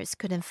consumers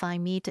couldn't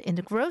find meat in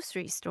the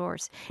grocery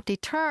stores, they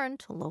turned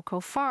to local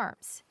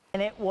farms.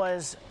 And it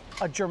was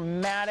a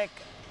dramatic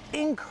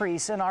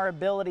increase in our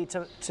ability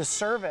to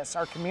service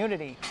our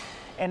community.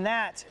 And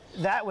that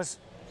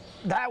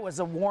was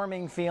a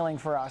warming feeling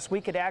for us.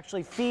 We could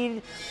actually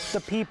feed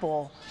the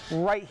people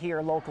right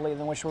here locally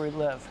in which we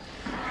live.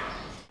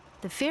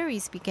 The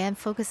ferries began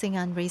focusing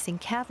on raising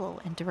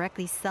cattle and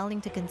directly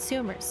selling to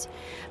consumers.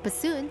 But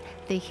soon,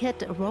 they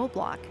hit a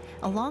roadblock,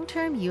 a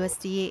long-term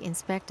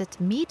USDA-inspected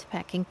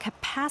meatpacking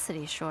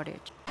capacity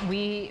shortage.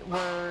 We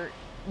were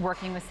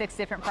working with 6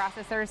 different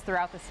processors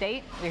throughout the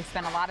state. We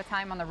spent a lot of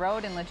time on the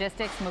road and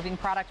logistics, moving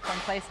product from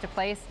place to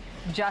place,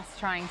 just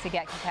trying to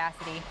get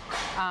capacity.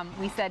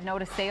 We said no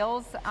to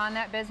sales on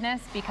that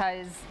business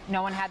because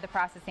no one had the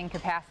processing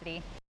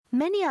capacity.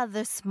 Many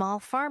other small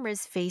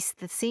farmers faced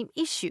the same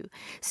issue,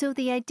 so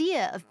the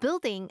idea of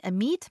building a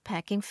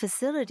meatpacking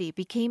facility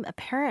became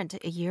apparent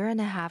a year and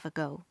a half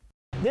ago.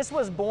 This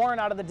was born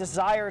out of the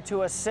desire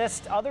to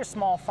assist other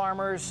small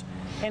farmers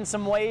in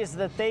some ways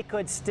that they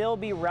could still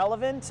be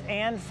relevant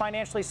and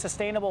financially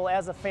sustainable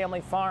as a family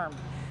farm.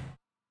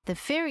 The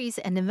ferries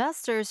and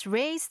investors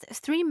raised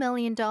 $3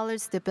 million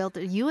to build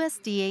a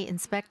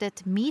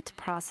USDA-inspected meat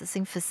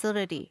processing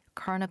facility,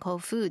 Carnival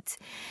Foods.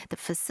 The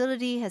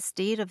facility has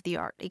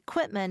state-of-the-art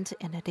equipment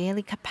and a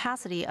daily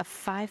capacity of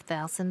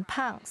 5,000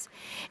 pounds.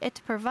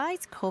 It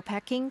provides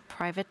co-packing,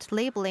 private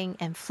labeling,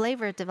 and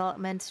flavor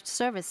development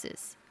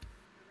services.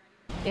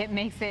 It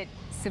makes it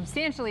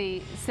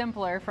substantially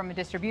simpler from a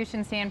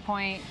distribution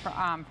standpoint,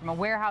 from a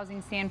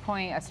warehousing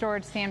standpoint, a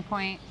storage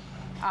standpoint.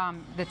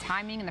 The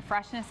timing and the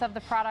freshness of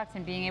the product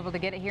and being able to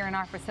get it here in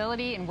our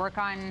facility and work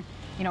on,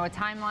 a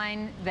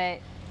timeline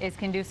that is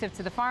conducive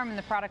to the farm and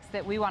the products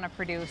that we want to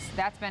produce.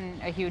 That's been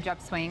a huge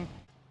upswing.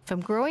 From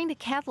growing the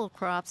cattle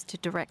crops to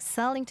direct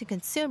selling to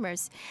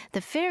consumers,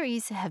 the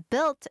ferries have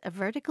built a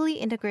vertically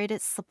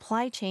integrated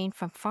supply chain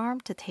from farm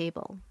to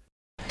table.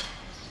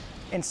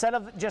 Instead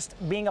of just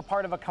being a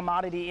part of a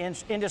commodity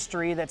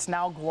industry that's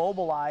now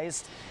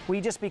globalized, we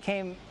just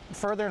became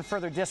further and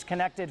further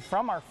disconnected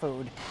from our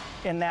food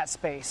in that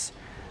space.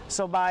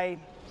 So by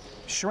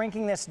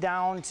shrinking this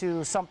down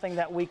to something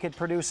that we could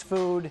produce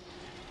food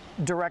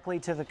directly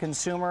to the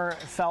consumer,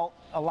 it felt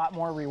a lot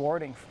more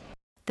rewarding.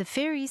 The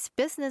ferry's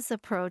business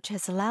approach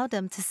has allowed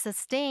them to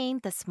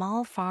sustain the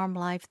small farm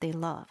life they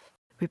love.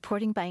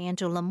 Reporting by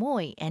Andrew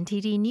Lamoy,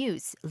 NTD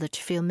News,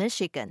 Litchfield,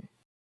 Michigan.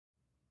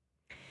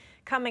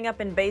 Coming up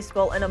in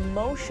baseball, an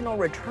emotional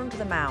return to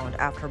the mound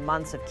after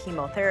months of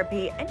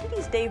chemotherapy.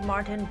 NTD's Dave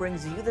Martin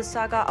brings you the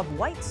saga of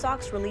White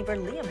Sox reliever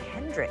Liam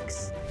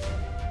Hendriks.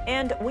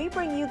 And we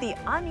bring you the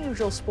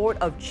unusual sport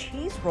of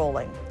cheese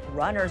rolling.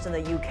 Runners in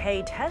the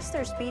UK test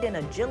their speed and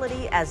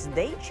agility as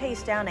they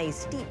chase down a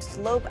steep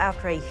slope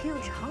after a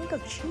huge hunk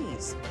of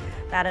cheese.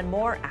 That and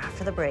more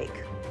after the break.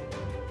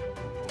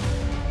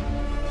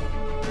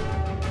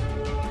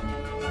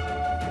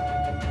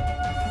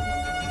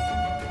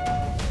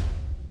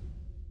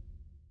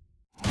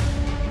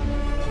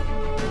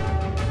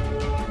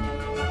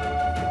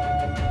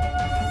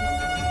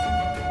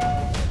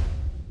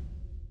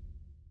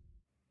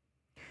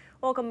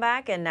 Welcome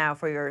back, and now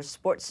for your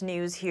sports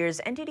news, here's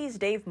NTD's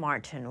Dave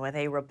Martin with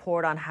a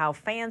report on how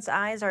fans'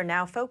 eyes are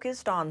now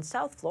focused on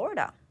South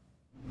Florida.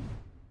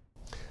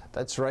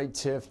 That's right,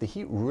 Tiff. The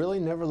Heat really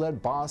never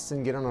let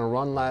Boston get on a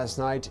run last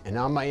night, and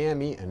now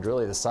Miami, and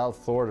really the South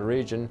Florida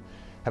region,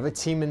 have a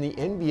team in the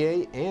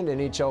NBA and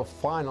NHL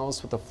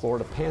finals with the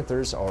Florida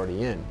Panthers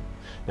already in.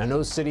 Now,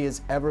 no city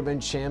has ever been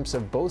champs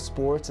of both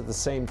sports at the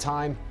same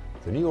time.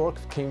 The New York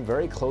came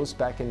very close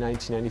back in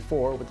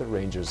 1994 with the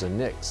Rangers and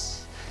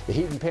Knicks. The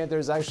Heat and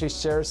Panthers actually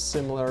share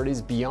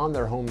similarities beyond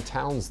their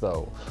hometowns,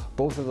 though.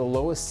 Both are the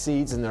lowest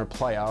seeds in their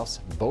playoffs,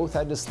 both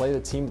had to slay the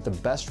team with the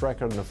best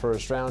record in the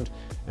first round,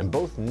 and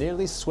both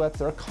nearly swept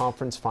their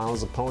conference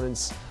finals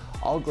opponents.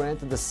 I'll grant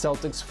that the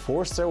Celtics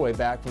forced their way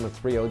back from a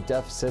 3-0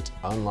 deficit,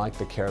 unlike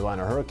the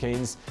Carolina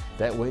Hurricanes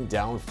that went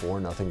down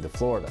 4-0 to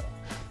Florida.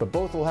 But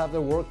both will have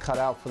their work cut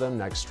out for them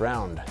next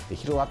round. The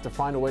Heat will have to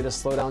find a way to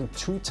slow down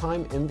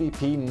two-time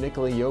MVP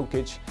Nikola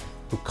Jokic,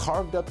 who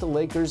carved up the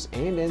Lakers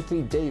and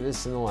Anthony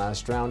Davis in the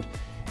last round.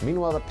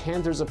 Meanwhile, the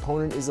Panthers'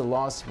 opponent is the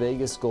Las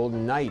Vegas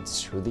Golden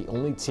Knights, who are the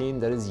only team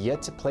that is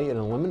yet to play an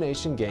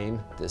elimination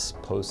game this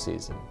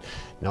postseason.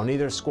 Now,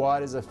 neither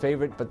squad is a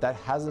favorite, but that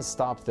hasn't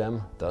stopped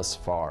them thus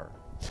far.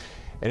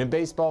 And in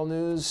baseball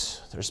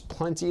news, there's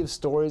plenty of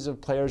stories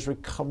of players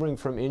recovering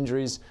from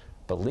injuries,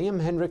 but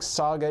Liam Hendriks'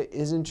 saga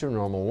isn't your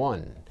normal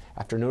one.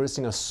 After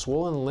noticing a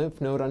swollen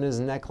lymph node on his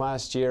neck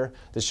last year,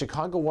 the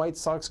Chicago White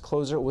Sox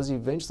closer was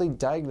eventually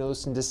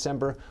diagnosed in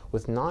December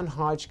with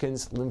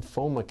non-Hodgkin's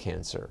lymphoma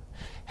cancer.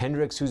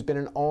 Hendriks, who's been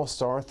an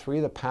all-star 3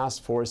 of the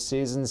past 4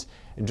 seasons,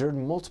 endured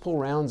multiple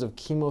rounds of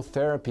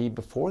chemotherapy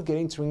before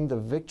getting to ring the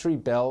victory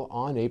bell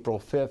on April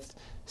 5th,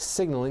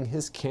 signaling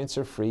his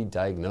cancer-free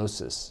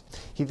diagnosis.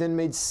 He then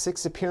made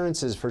 6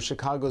 appearances for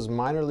Chicago's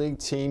minor league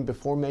team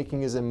before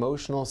making his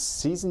emotional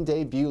season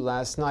debut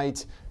last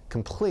night,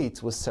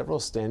 complete with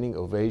several standing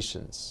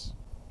ovations.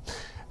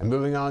 And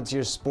moving on to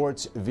your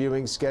sports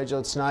viewing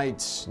schedule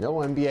tonight, no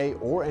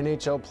NBA or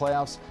NHL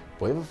playoffs,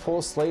 but we have a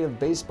full slate of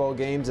baseball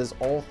games as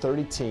all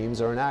 30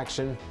 teams are in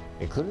action,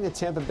 including the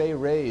Tampa Bay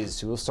Rays,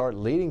 who will start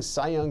leading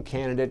Cy Young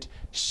candidate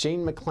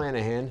Shane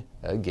McClanahan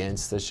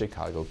against the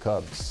Chicago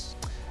Cubs.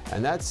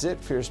 And that's it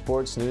for your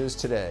sports news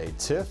today.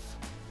 Tiff,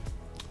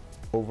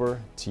 over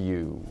to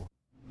you.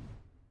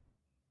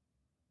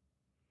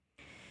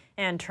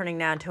 And turning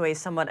now to a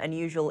somewhat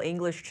unusual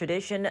English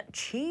tradition,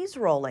 cheese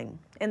rolling.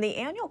 In the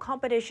annual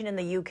competition in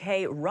the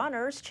UK,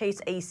 runners chase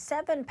a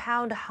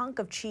 7-pound hunk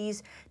of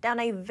cheese down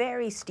a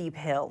very steep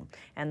hill,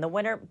 and the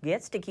winner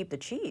gets to keep the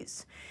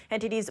cheese.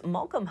 NTD's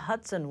Malcolm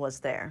Hudson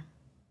was there.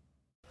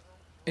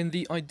 In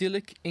the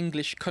idyllic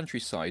English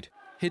countryside,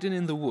 hidden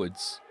in the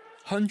woods,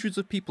 hundreds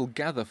of people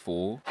gather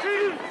for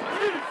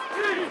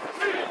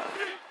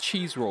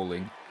cheese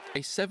rolling. A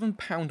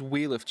 7-pound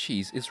wheel of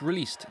cheese is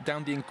released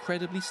down the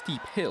incredibly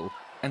steep hill,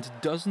 and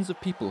dozens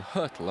of people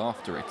hurtle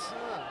after it,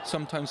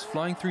 sometimes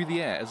flying through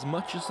the air as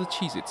much as the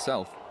cheese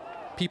itself.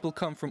 People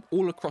come from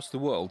all across the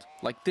world,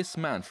 like this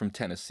man from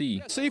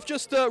Tennessee. So you've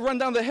just run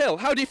down the hill.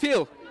 How do you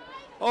feel?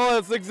 Oh,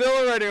 it's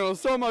exhilarating. It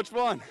was so much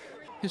fun.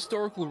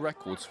 Historical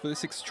records for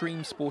this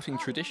extreme sporting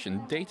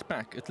tradition date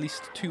back at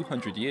least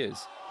 200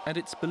 years, and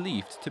it's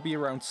believed to be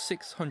around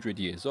 600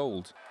 years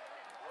old.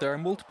 There are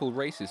multiple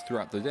races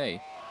throughout the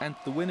day, and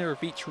the winner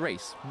of each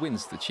race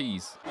wins the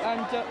cheese.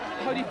 And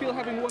how do you feel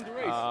having won the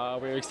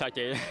race? We're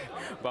excited,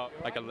 but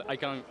I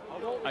can't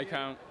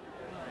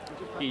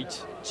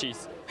eat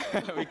cheese.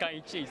 We can't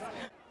eat cheese.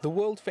 The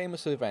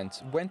world-famous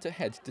event went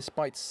ahead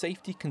despite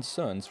safety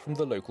concerns from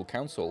the local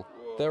council.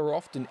 There are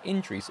often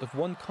injuries of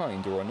one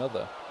kind or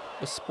another.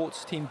 A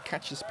sports team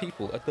catches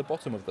people at the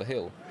bottom of the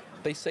hill.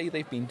 They say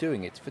they've been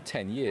doing it for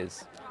 10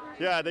 years.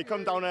 Yeah, they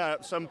come down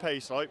at some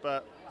pace,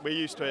 but we're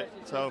used to it,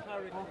 so.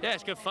 Yeah,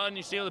 it's good fun.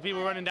 You see all the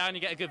people running down,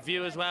 you get a good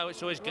view as well.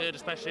 It's always good,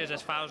 especially as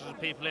there's thousands of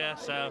people here.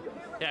 So,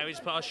 yeah, we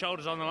just put our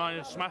shoulders on the line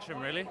and smash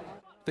them, really.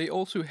 They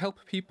also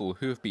help people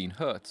who have been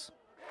hurt.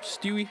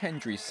 Stewie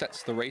Hendry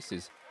sets the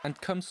races and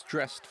comes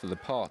dressed for the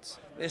part.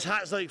 This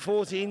hat's like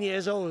 14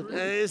 years old.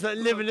 It's like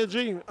living a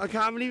dream. I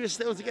can't believe it's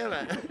still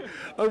together.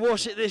 I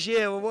washed it this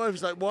year. My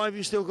wife's like, why have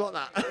you still got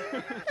that?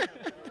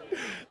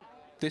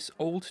 This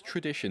old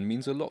tradition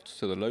means a lot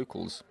to the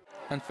locals,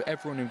 and for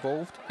everyone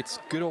involved, it's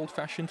good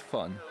old-fashioned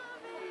fun.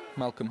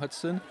 Malcolm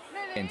Hudson,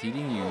 NTD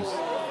News.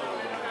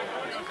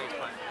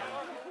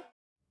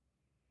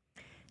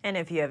 And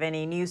if you have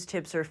any news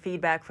tips or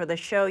feedback for the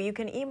show, you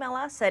can email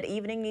us at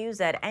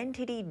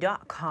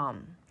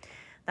eveningnews@ntd.com.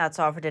 That's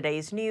all for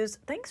today's news.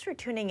 Thanks for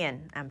tuning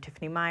in. I'm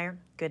Tiffany Meyer.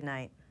 Good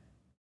night.